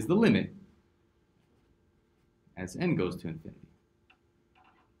infinity is the limit as n goes to infinity.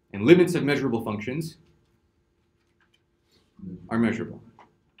 And limits of measurable functions are measurable.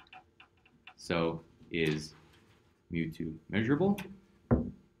 So is mu2 measurable?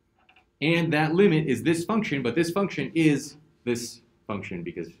 And that limit is this function, but this function is this function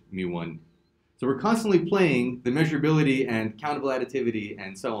because mu1. So we're constantly playing the measurability and countable additivity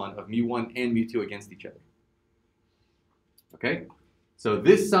and so on of mu1 and mu2 against each other. Okay? So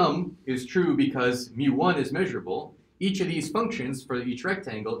this sum is true because mu1 is measurable. Each of these functions for each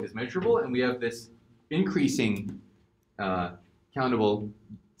rectangle is measurable, and we have this increasing countable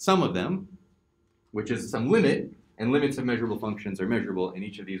sum of them, which is some limit, and limits of measurable functions are measurable, and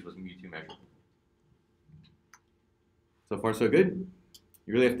each of these was mu2 measurable. So far, so good?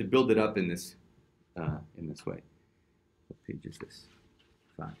 You really have to build it up in this way. What page is this?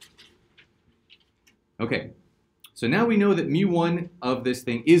 5. Okay, so now we know that mu1 of this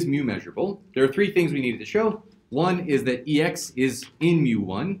thing is mu measurable. There are 3 things we needed to show. One is that Ex is in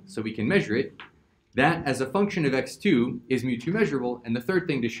mu1, so we can measure it. That, as a function of x2, is mu2 measurable. And the third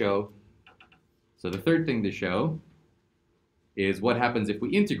thing to show, is what happens if we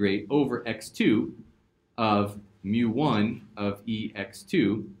integrate over x2 of mu1 of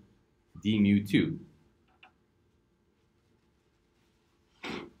Ex2 d mu2.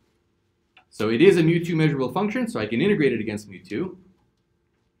 So it is a mu2 measurable function, so I can integrate it against mu2.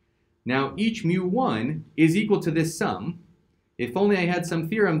 Now each mu1 is equal to this sum. If only I had some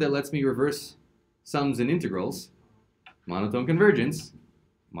theorem that lets me reverse sums and integrals. Monotone convergence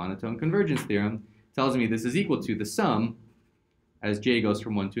theorem tells me this is equal to the sum, as j goes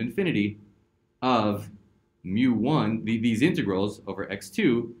from 1 to infinity, of mu1, these integrals over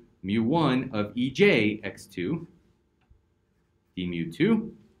x2, mu1 of ej x2 d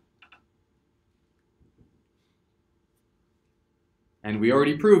mu2. And we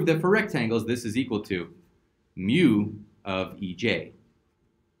already proved that for rectangles, this is equal to mu of ej.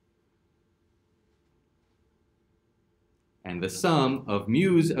 And the sum of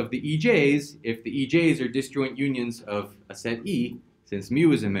mu's of the ej's, if the ej's are disjoint unions of a set E, since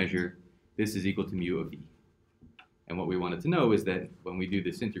mu is a measure, this is equal to mu of E. And what we wanted to know is that when we do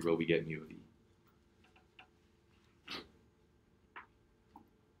this integral, we get mu of E.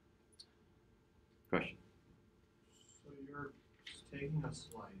 Question? So you're just taking a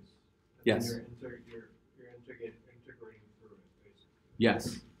slice. And Yes. Then you're integrating through it, basically.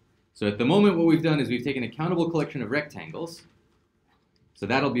 Yes. So at the moment, what we've done is we've taken a countable collection of rectangles. So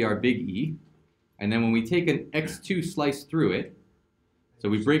that'll be our big E. And then when we take an x2 slice through it, so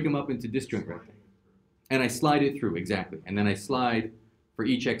we break them up into disjoint rectangles. And I slide it through, exactly. And then I slide, for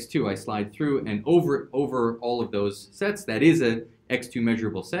each x2, I slide through, and over all of those sets, that is a x2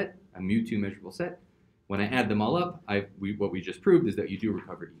 measurable set, a mu2 measurable set. When I add them all up, what we just proved is that you do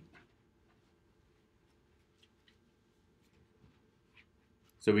recover E.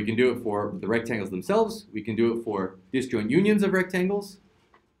 So we can do it for the rectangles themselves. We can do it for disjoint unions of rectangles.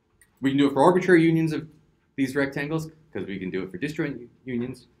 We can do it for arbitrary unions of these rectangles, because we can do it for disjoint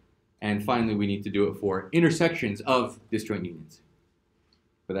unions. And finally, we need to do it for intersections of disjoint unions.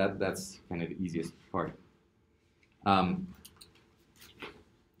 But that's kind of the easiest part. Okay,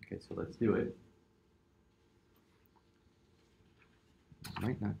 so let's do it. I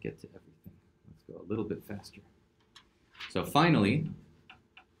might not get to everything. Let's go a little bit faster. So finally,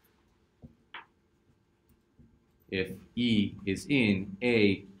 if E is in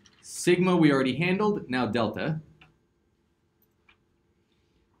a sigma we already handled, now delta.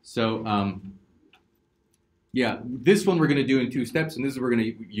 So yeah, this one we're going to do in 2 steps, and this is we're going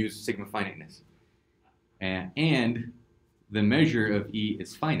to use sigma finiteness. And the measure of E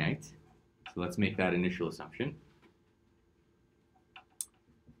is finite, so let's make that initial assumption.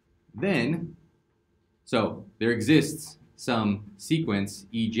 Then, so there exists some sequence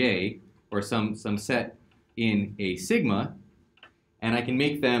Ej, or some set in a sigma, and I can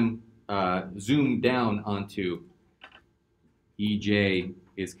make them zoom down onto Ej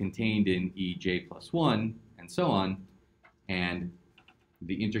is contained in Ej plus 1, and so on, and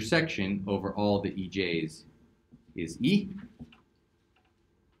the intersection over all the Ej's is E.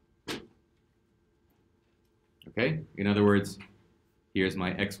 Okay, in other words, here's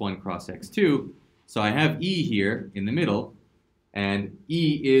my x1 cross x2. So I have E here in the middle, and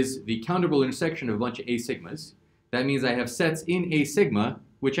E is the countable intersection of a bunch of A sigmas. That means I have sets in A sigma,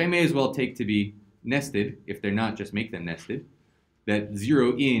 which I may as well take to be nested. If they're not, just make them nested, that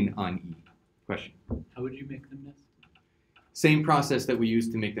zero in on E. Question? How would you make them nested? Same process that we use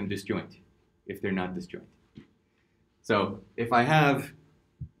to make them disjoint. if they're not disjoint. So if I have,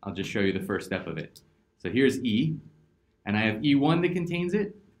 I'll just show you the first step of it. So here's E, and I have E1 that contains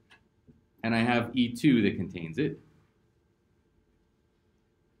it, and I have E2 that contains it.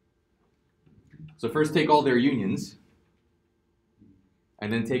 So first take all their unions,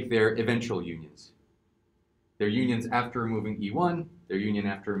 and then take their eventual unions. Their unions after removing E1, their union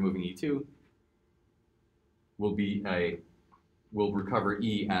after removing E2 will recover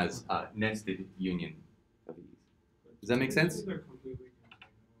E as a nested union of E's. Does that make sense? They're completely contained.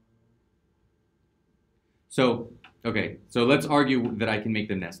 So, okay, so let's argue that I can make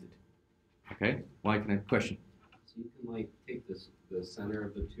them nested. Okay, why can I question? So you can like take this the center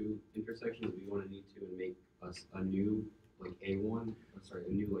of the two intersections V1 and E2 and make a new like A1,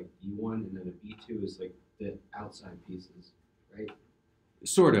 a new like E1, and then a B2 is like the outside pieces, right?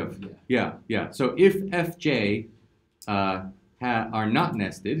 Sort of. Yeah. So if Fj are not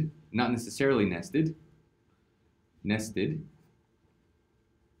nested, not necessarily nested,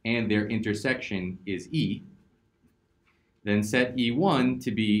 and their intersection is E, then set E1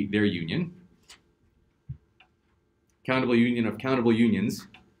 to be their union, countable union of countable unions.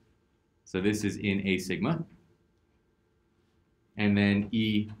 So this is in A sigma. And then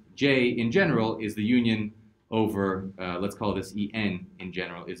Ej in general is the union over, let's call this En in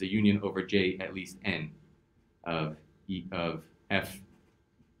general, is a union over J at least N of Fj. Is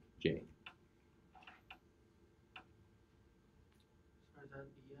that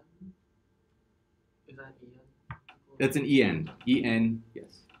EN? Is that EN? That's an En. En,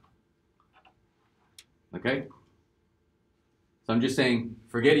 yes. Okay? So I'm just saying,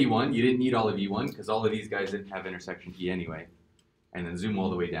 forget E1. You didn't need all of E1 because all of these guys didn't have intersection E anyway. And then zoom all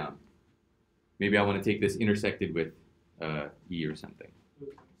the way down. Maybe I want to take this intersected with E or something. So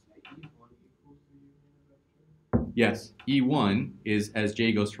can I say E1 equals the union of Fj? Yes, E1 is as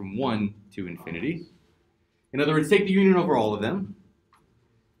J goes from 1 to infinity. In other words, take the union over all of them.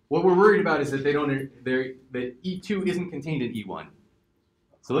 What we're worried about is that that E2 isn't contained in E1.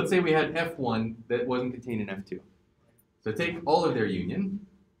 So let's say we had F1 that wasn't contained in F2. So take all of their union.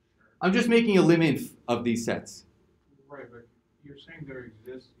 I'm just making a limit of these sets. Right, but you're saying there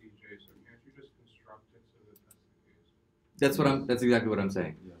exists EJ, so can't you just construct it so that that's the case? That's exactly what I'm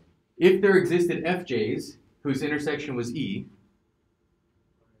saying. Yeah. If there existed FJs whose intersection was E,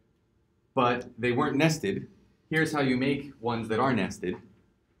 but they weren't nested, here's how you make ones that are nested.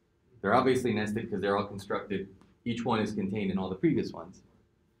 They're obviously nested because they're all constructed. Each one is contained in all the previous ones.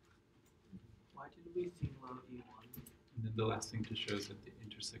 Why did we single out E1? And then the last thing to show is that the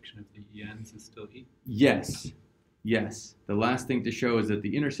intersection of the ENs is still E. Yes. The last thing to show is that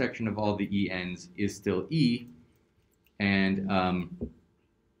the intersection of all the ENs is still E, and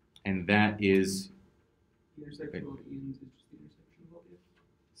that is The intersection of all the ENs is just the intersection of all the F's.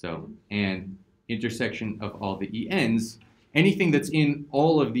 so. And intersection of all the ENs, anything that's in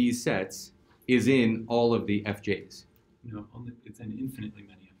all of these sets is in all of the FJs. No, only it's in infinitely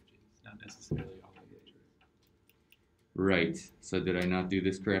many FJs, not necessarily all of the FJs. Right. So did I not do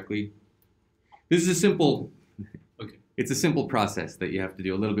this correctly? This is a simple. Okay. It's a simple process that you have to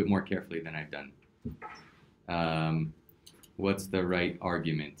do a little bit more carefully than I've done. What's the right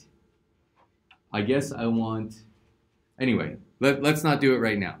argument? I guess I want. Anyway, let's not do it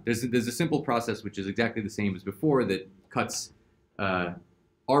right now. There's a simple process which is exactly the same as before that cuts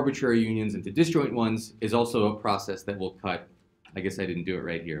arbitrary unions into disjoint ones. Is also a process that will cut. I guess I didn't do it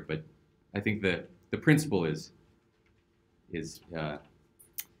right here, but I think the principle is. So.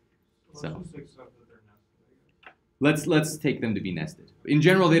 Let's just accept that they're nested, I guess. Let's take them to be nested. In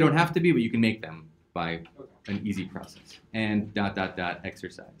general, they don't have to be, but you can make them by an easy process. And ...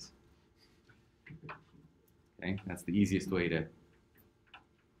 exercise. Okay, that's the easiest way to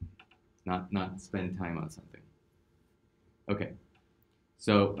not spend time on something. Okay,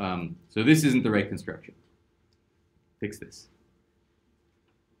 so so this isn't the right construction. Fix this.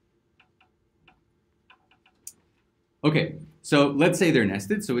 Okay, so let's say they're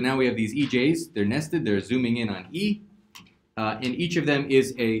nested. So now we have these EJs. They're nested. They're zooming in on E, and each of them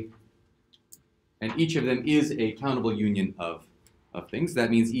is a countable union of things. That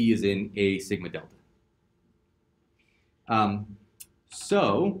means E is in A sigma delta.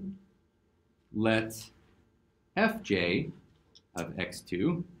 So let Fj of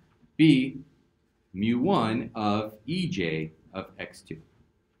x2 be mu1 of Ej of x2.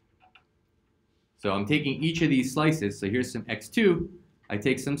 So I'm taking each of these slices. So here's some x2. I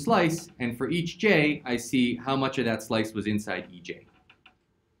take some slice, and for each j, I see how much of that slice was inside Ej.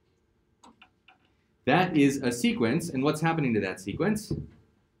 That is a sequence, and what's happening to that sequence?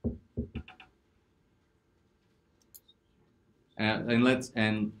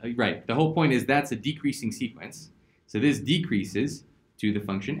 right, the whole point is that's a decreasing sequence. So this decreases to the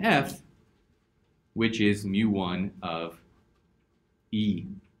function f, which is mu1 of e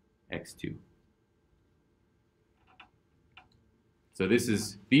x2. So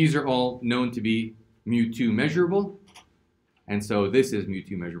these are all known to be mu2 measurable, and so this is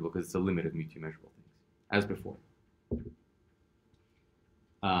mu2 measurable because it's a limit of mu2 measurable things, as before.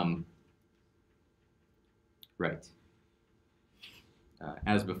 Right.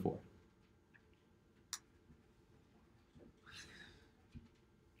 As before.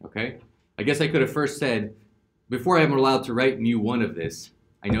 Okay? I guess I could have first said, before I'm allowed to write mu1 of this,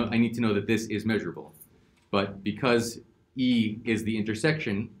 I need to know that this is measurable. But because E is the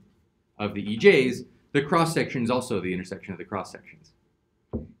intersection of the EJs, the cross-section is also the intersection of the cross-sections.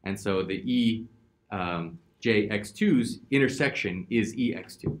 And so the E JX2's intersection is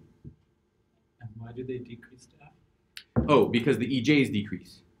EX2. And why do they decrease to F? Oh, because the EJs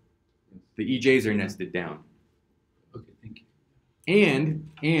decrease. The EJs are nested down. Okay, thank you.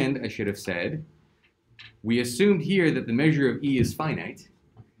 And I should have said, we assumed here that the measure of E is finite.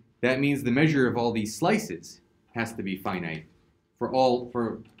 That means the measure of all these slices has to be finite for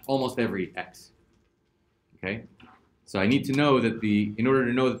almost every x. Okay? So I need to know that in order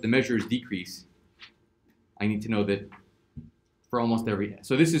to know that the measures decrease, I need to know that for almost every x.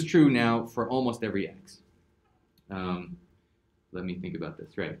 So this is true now for almost every x. Let me think about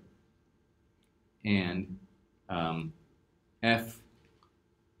this, right? And for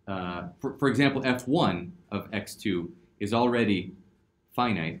example, f1 of x2 is already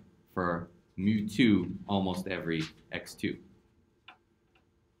finite for mu2 almost every x2.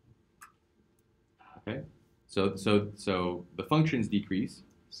 Okay, so the functions decrease.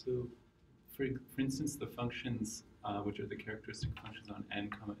 So, for instance, the functions which are the characteristic functions on n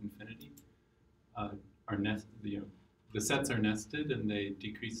comma infinity are nested. The sets are nested and they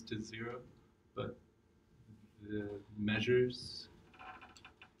decrease to 0, but the measures.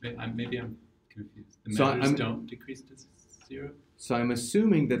 Maybe I'm confused. The measures don't decrease to 0. So I'm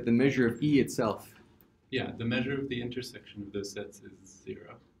assuming that the measure of E itself. Yeah, the measure of the intersection of those sets is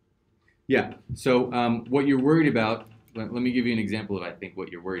 0. Yeah, so what you're worried about, let me give you an example of I think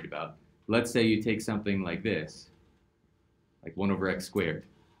what you're worried about. Let's say you take something like this, like 1 over x squared.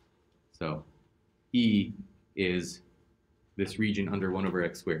 So E is this region under 1 over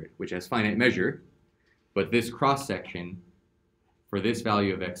x squared, which has finite measure, but this cross section for this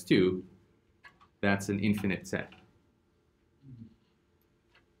value of x2, that's an infinite set.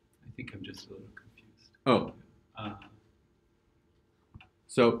 I think I'm just a little confused. Oh.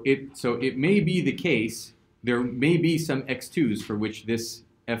 So it may be the case, there may be some x2s for which this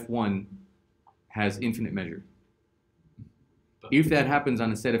f1 has infinite measure. If that happens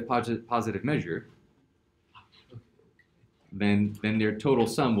on a set of positive measure, then their total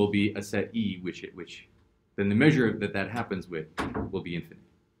sum will be a set E, which then the measure that happens with will be infinite.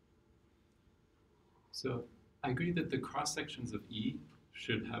 So I agree that the cross sections of E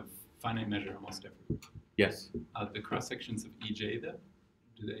should have finite measure almost everywhere. Yes. The cross sections of EJ, though,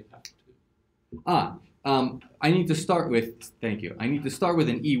 do they have to? I need to start with, thank you, I need to start with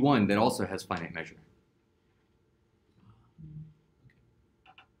an E1 that also has finite measure.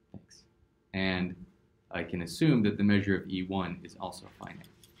 Thanks. And I can assume that the measure of E1 is also finite.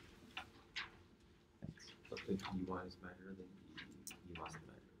 Thanks. But if E1 is measured, then E must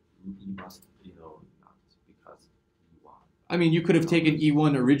measure. E must, not because E1. I mean, you could have taken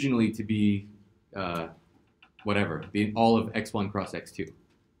E1 originally to be whatever, all of x1 cross x2.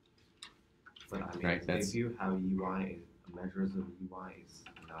 But I mean, right, if you have EY, measures of EY is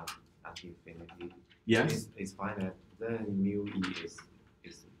not at infinity. Yes. It's finite. Then mu E is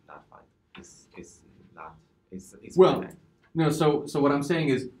not finite. It's not. It's well, finite. No. So what I'm saying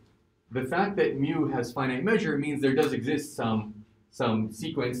is, the fact that mu has finite measure means there does exist some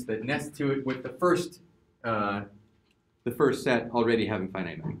sequence that nests to it with the first set already having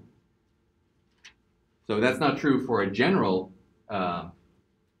finite measure. So that's not true for a general.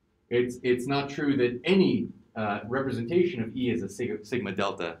 It's not true that any representation of E as a sigma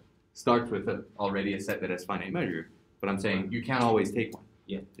delta starts with already a set that has finite measure. But I'm saying you can't always take one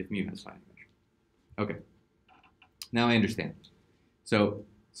if mu has finite measure. Okay. Now I understand. So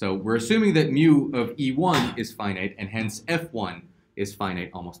we're assuming that mu of E1 is finite, and hence F1 is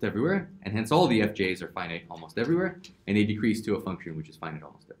finite almost everywhere, and hence all the FJs are finite almost everywhere, and they decrease to a function which is finite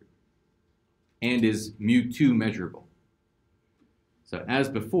almost everywhere, and is mu2 measurable. So as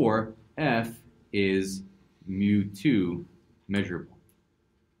before, F is mu2 measurable.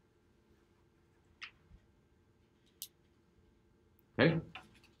 Okay?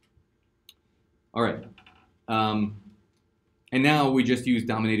 All right. And And now we just use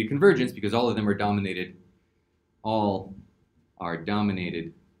dominated convergence because all of them are dominated. All are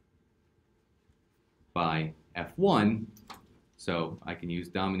dominated by F1. So I can use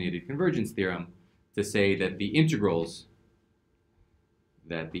dominated convergence theorem to say that the integrals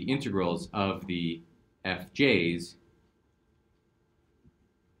of the Fj's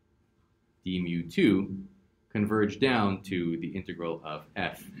d mu 2 converge down to the integral of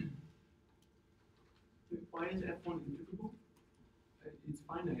F. Why is F1 integrable? It's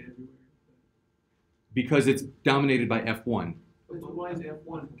finite everywhere. Because it's dominated by F1. But why is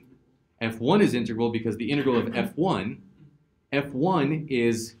F1 integrable? F1 is integral because the integral of F1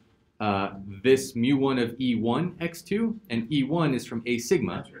 is this mu1 of E1 x2, and E1 is from A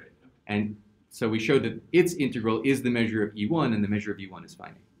sigma. That's right. And so we showed that its integral is the measure of E1, and the measure of E1 is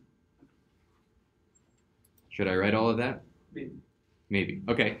finite. Should I write all of that? Maybe. Maybe.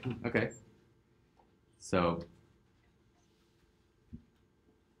 Okay. Okay. So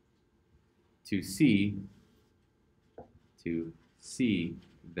to see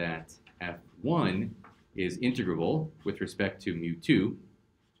that F1 is integrable with respect to mu 2,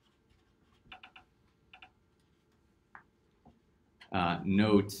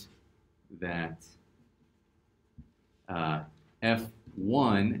 note that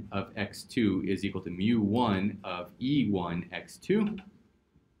F1 of x2 is equal to mu1 of E1 x2,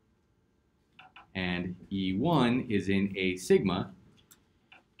 and E1 is in A sigma.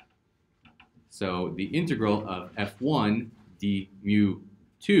 So the integral of F1 d mu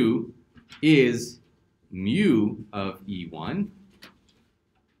 2 is mu of E1.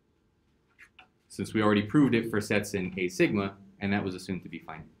 Since we already proved it for sets in A sigma, and that was assumed to be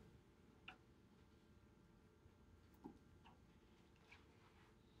finite.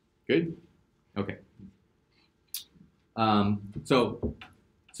 Good? Okay.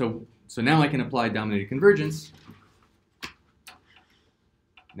 So now I can apply dominated convergence.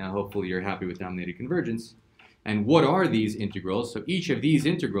 Now hopefully you're happy with dominated convergence. And what are these integrals? So each of these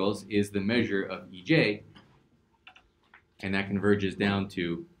integrals is the measure of Ej, and that converges down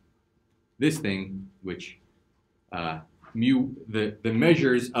to this thing, which the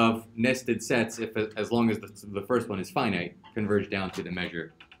measures of nested sets, as long as the first one is finite, converge down to the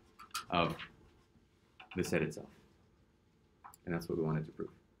measure of the set itself. And that's what we wanted to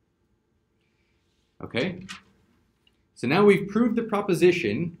prove. Okay? So now we've proved the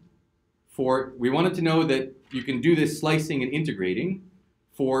proposition we wanted to know that you can do this slicing and integrating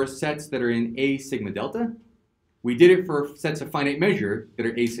for sets that are in A sigma delta. We did it for sets of finite measure that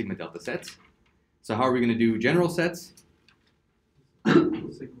are A sigma delta sets. So how are we going to do general sets?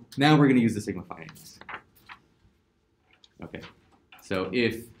 Now we're going to use the sigma finiteness. Okay, so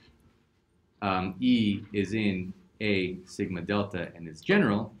if E is in A sigma delta and is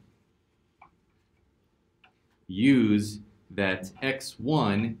general, use that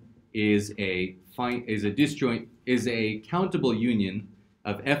x1 is a countable union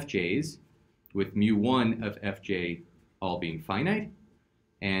of fj's with mu1 of fj all being finite,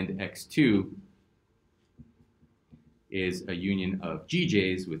 and x2 is a union of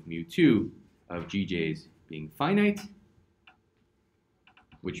gj's with mu2 of gj's being finite,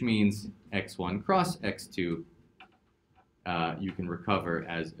 which means x1 cross x2 you can recover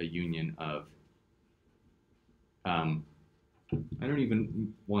as a union of I don't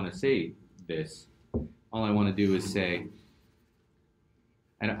even want to say this. All I want to do is say,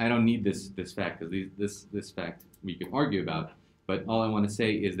 I don't need this fact, because this fact we can argue about, but all I want to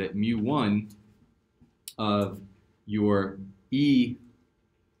say is that mu1 of your E,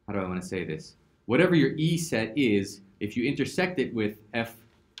 how do I want to say this? Whatever your E set is, if you intersect it with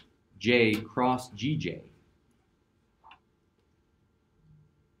Fj cross Gj,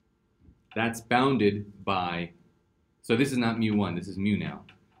 that's bounded by, so this is not mu1, this is mu now.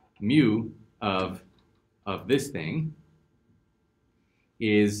 Mu of this thing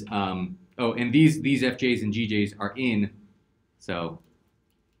is, oh, and these Fj's and Gj's are in, so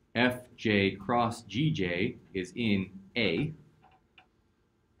Fj cross Gj is in A.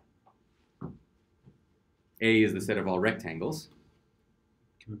 A is the set of all rectangles.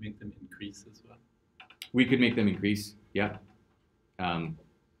 Can we make them increase as well? We could make them increase, yeah.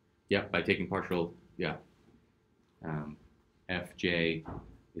 Yeah, by taking partial, yeah. Fj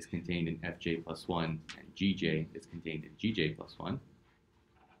is contained in Fj plus 1, and Gj is contained in Gj plus 1.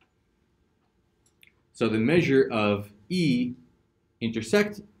 So the measure of E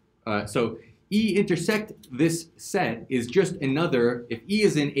intersect, so E intersect this set is just another, if E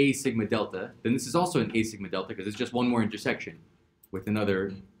is in A sigma delta, then this is also an A sigma delta because it's just one more intersection with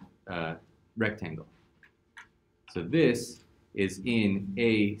another rectangle. So this is in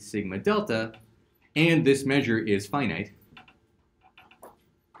A sigma delta, and this measure is finite.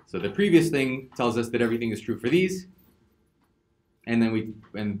 So the previous thing tells us that everything is true for these, and then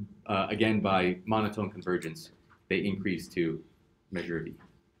again by monotone convergence, they increase to measure of E.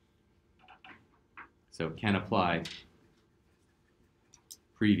 So can apply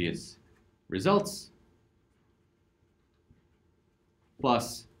previous results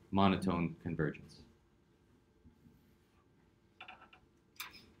plus monotone convergence.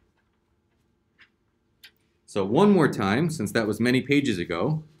 So one more time, since that was many pages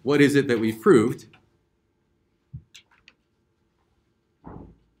ago, what is it that we've proved?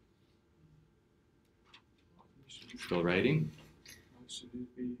 Still writing? Should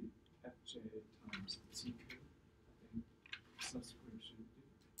it be fj times ck? I think subscript should be.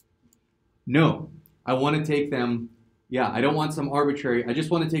 No, I want to take them, I don't want some arbitrary, I just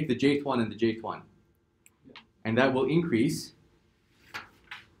want to take the jth one and the jth one. And that will increase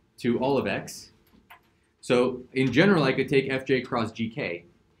to all of x. So in general, I could take fj cross gk,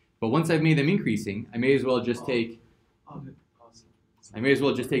 but once I've made them increasing, I may as well just take, Awesome. I may as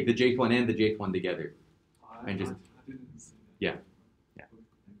well just take the jth one and the jth one together. And just, I didn't see that. yeah.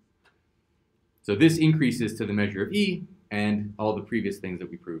 So this increases to the measure of E, and all the previous things that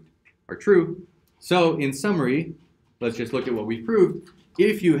we proved are true. So in summary, let's just look at what we've proved.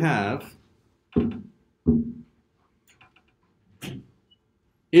 If you have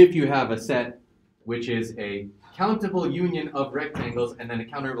a set which is a countable union of rectangles and then a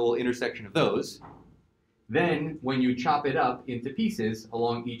countable intersection of those, then when you chop it up into pieces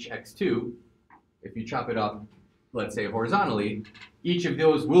along each x2, if you chop it up, let's say horizontally, each of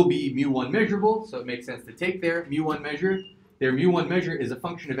those will be mu1 measurable, so it makes sense to take their mu1 measure. Their mu1 measure is a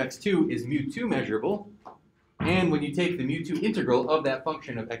function of x2 is mu2 measurable, and when you take the mu2 integral of that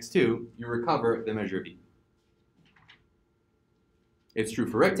function of x2, you recover the measure of E. It's true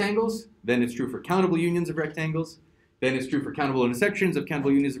for rectangles, then it's true for countable unions of rectangles, then it's true for countable intersections of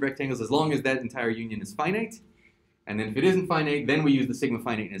countable unions of rectangles as long as that entire union is finite. And then if it isn't finite, then we use the sigma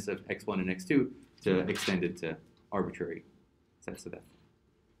finiteness of x1 and x2 to extend it to arbitrary sets of that.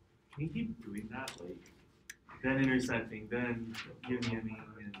 Can you keep doing that? Like, then intersecting, then unioning,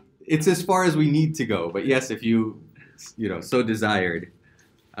 and It's as far as we need to go, but yes, if you so desired,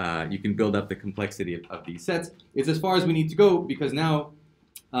 you can build up the complexity of these sets. It's as far as we need to go because now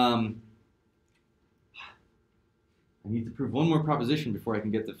I need to prove one more proposition before I can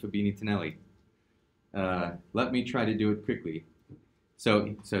get to Fubini-Tonelli. Let me try to do it quickly.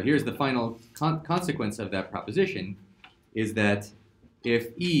 So here's the final consequence of that proposition, is that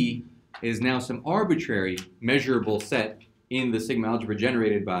if E is now some arbitrary measurable set in the sigma algebra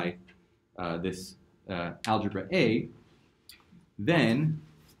generated by this algebra A, then,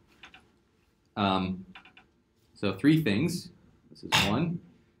 so three things. This is one.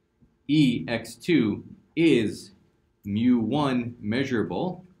 E x2 is mu1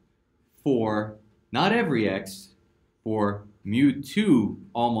 measurable for not every x, for mu2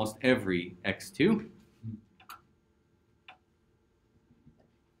 almost every x2.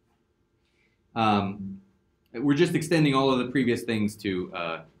 We're just extending all of the previous things to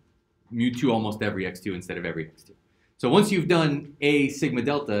mu2 almost every x2 instead of every x2. So once you've done A sigma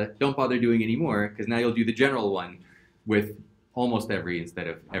delta, don't bother doing any more, because now you'll do the general one with almost every instead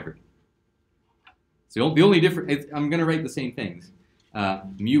of every. So the only difference, I'm going to write the same things.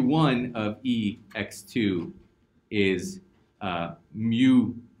 Mu1 of E x2 is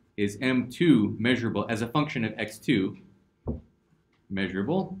m2 measurable as a function of x2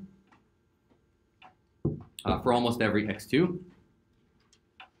 measurable for almost every x2.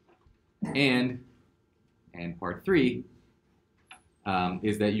 And part 3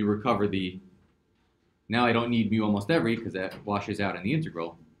 is that you recover the, now I don't need mu almost every because that washes out in the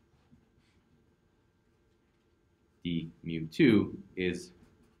integral. The mu2 is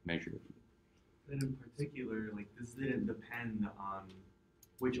measured. then in particular, like this didn't depend on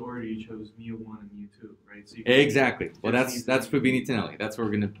which order you chose mu1 and mu2, right? So you Exactly. Well, just that's need to- Fubini-Tonelli. That's what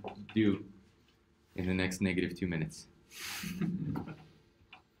we're going to do in the next -2 minutes.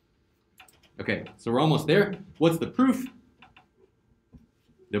 Okay, so we're almost there. What's the proof?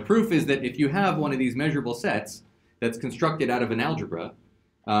 The proof is that if you have one of these measurable sets that's constructed out of an algebra,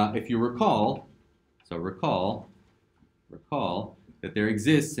 if you recall that there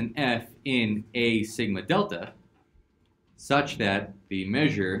exists an f in A sigma delta such that the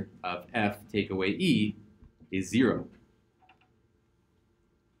measure of f take away E is 0.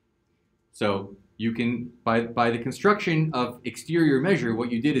 So you can, by the construction of exterior measure,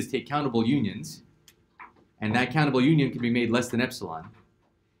 what you did is take countable unions, and that countable union can be made less than epsilon.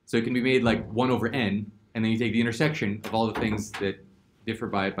 So it can be made like 1 over n, and then you take the intersection of all the things that differ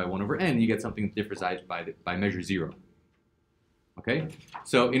by 1 over n, and you get something that differs by measure 0. Okay,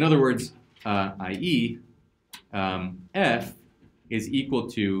 so in other words, i.e., F is equal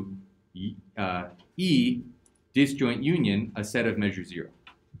to E disjoint union a set of measure 0.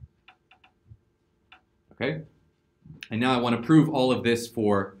 Okay, and now I want to prove all of this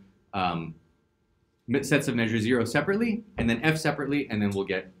for sets of measure 0 separately, and then F separately, and then we'll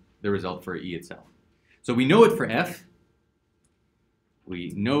get the result for E itself. So we know it for F.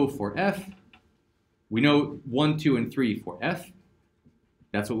 We know for F. We know 1, 2, and 3 for F.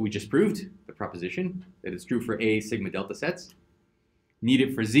 That's what we just proved, the proposition, that it's true for A sigma delta sets. Need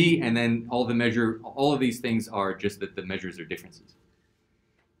it for Z, and then all of these things are just that the measures are differences.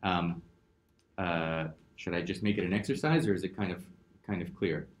 Should I just make it an exercise, or is it kind of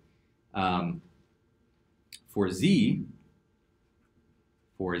clear? For Z,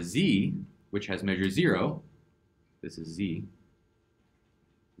 which has measure 0, this is Z.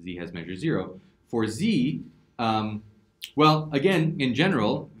 Z has measure 0. For Z, well, again, in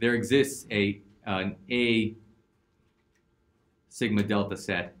general, there exists an A sigma delta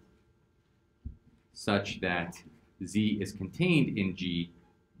set such that Z is contained in G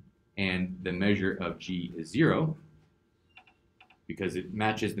and the measure of G is 0 because it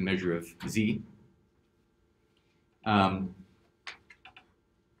matches the measure of Z.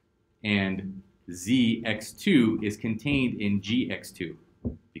 And Zx2 is contained in Gx2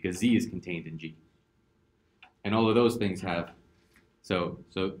 because Z is contained in G. And all of those things have, so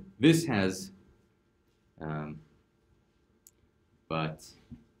this has, but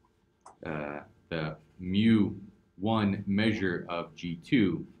the mu1 measure of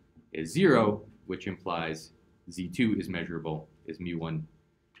G2 is 0, which implies Z2 is measurable, is mu1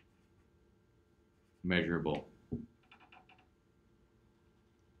 measurable.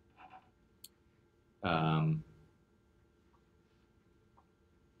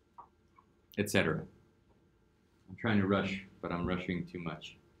 Etc. I'm trying to rush, but I'm rushing too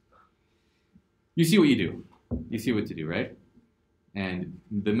much. You see what you do. You see what to do, right? And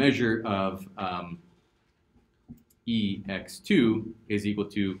the measure of Ex2 is equal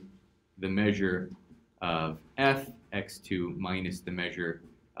to the measure of Fx2 minus the measure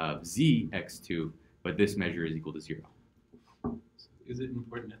of Zx2, but this measure is equal to 0. So is it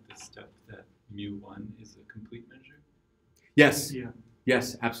important at this step that mu1 is a complete measure? Yes. Yeah.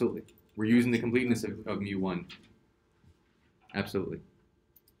 Yes, absolutely. We're using the completeness of mu1. Absolutely.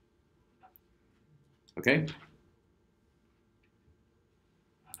 Okay?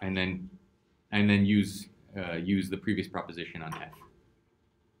 And then use the previous proposition on F.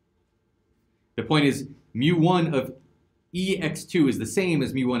 The point is, mu1 of Ex2 is the same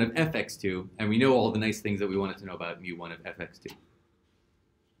as mu1 of Fx2, and we know all the nice things that we wanted to know about mu1 of Fx2.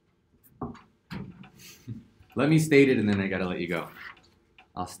 Let me state it, and then I gotta let you go.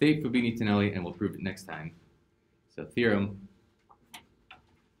 I'll state Fubini-Tonelli, and we'll prove it next time. So theorem,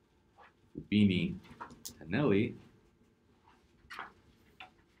 Fubini-Tonelli,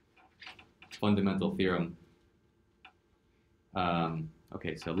 fundamental theorem.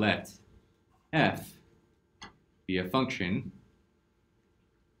 Okay, so let F be a function,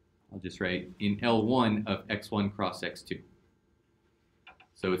 I'll just write, in L1 of x1 cross x2.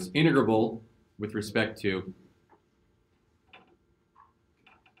 So it's integrable with respect to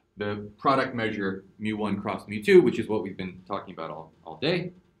the product measure mu1 cross mu2, which is what we've been talking about all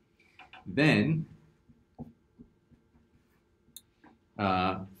day. Then,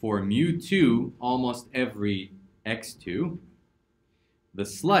 for mu2, almost every x2, the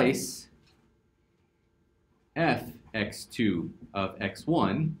slice fx2 of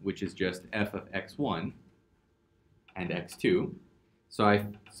x1, which is just f of x1 and x2. So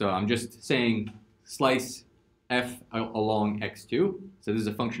I'm just saying slice f along x2. So this is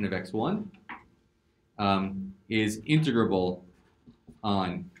a function of x1. Is integrable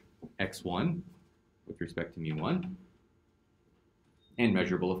on x1 with respect to mu1, and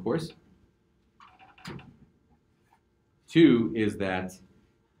measurable, of course. 2 is that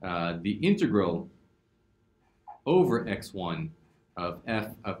the integral over x1 of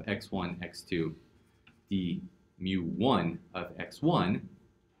f of x1 x2 d mu1 of x1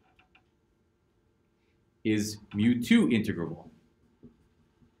 is mu2 integrable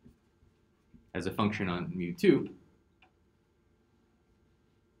as a function on mu2.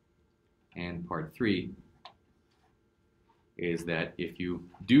 And part 3 is that if you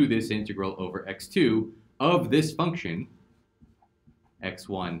do this integral over x2 of this function,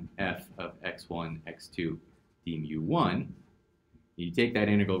 x1 f of x1 x2 d mu1, you take that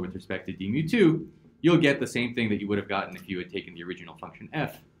integral with respect to d mu2, you'll get the same thing that you would have gotten if you had taken the original function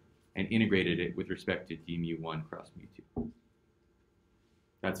f and integrated it with respect to d mu1 cross mu2.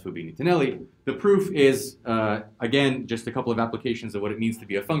 That's Fubini-Tonelli. The proof is, again, just a couple of applications of what it means to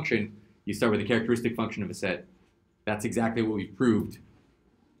be a function. You start with a characteristic function of a set. That's exactly what we've proved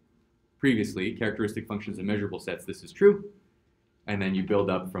previously. Characteristic functions of measurable sets, this is true. And then you build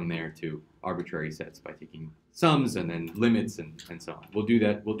up from there to arbitrary sets by taking sums and then limits and so on. We'll do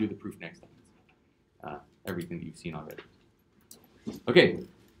that. We'll do the proof next time. Everything that you've seen already. Okay.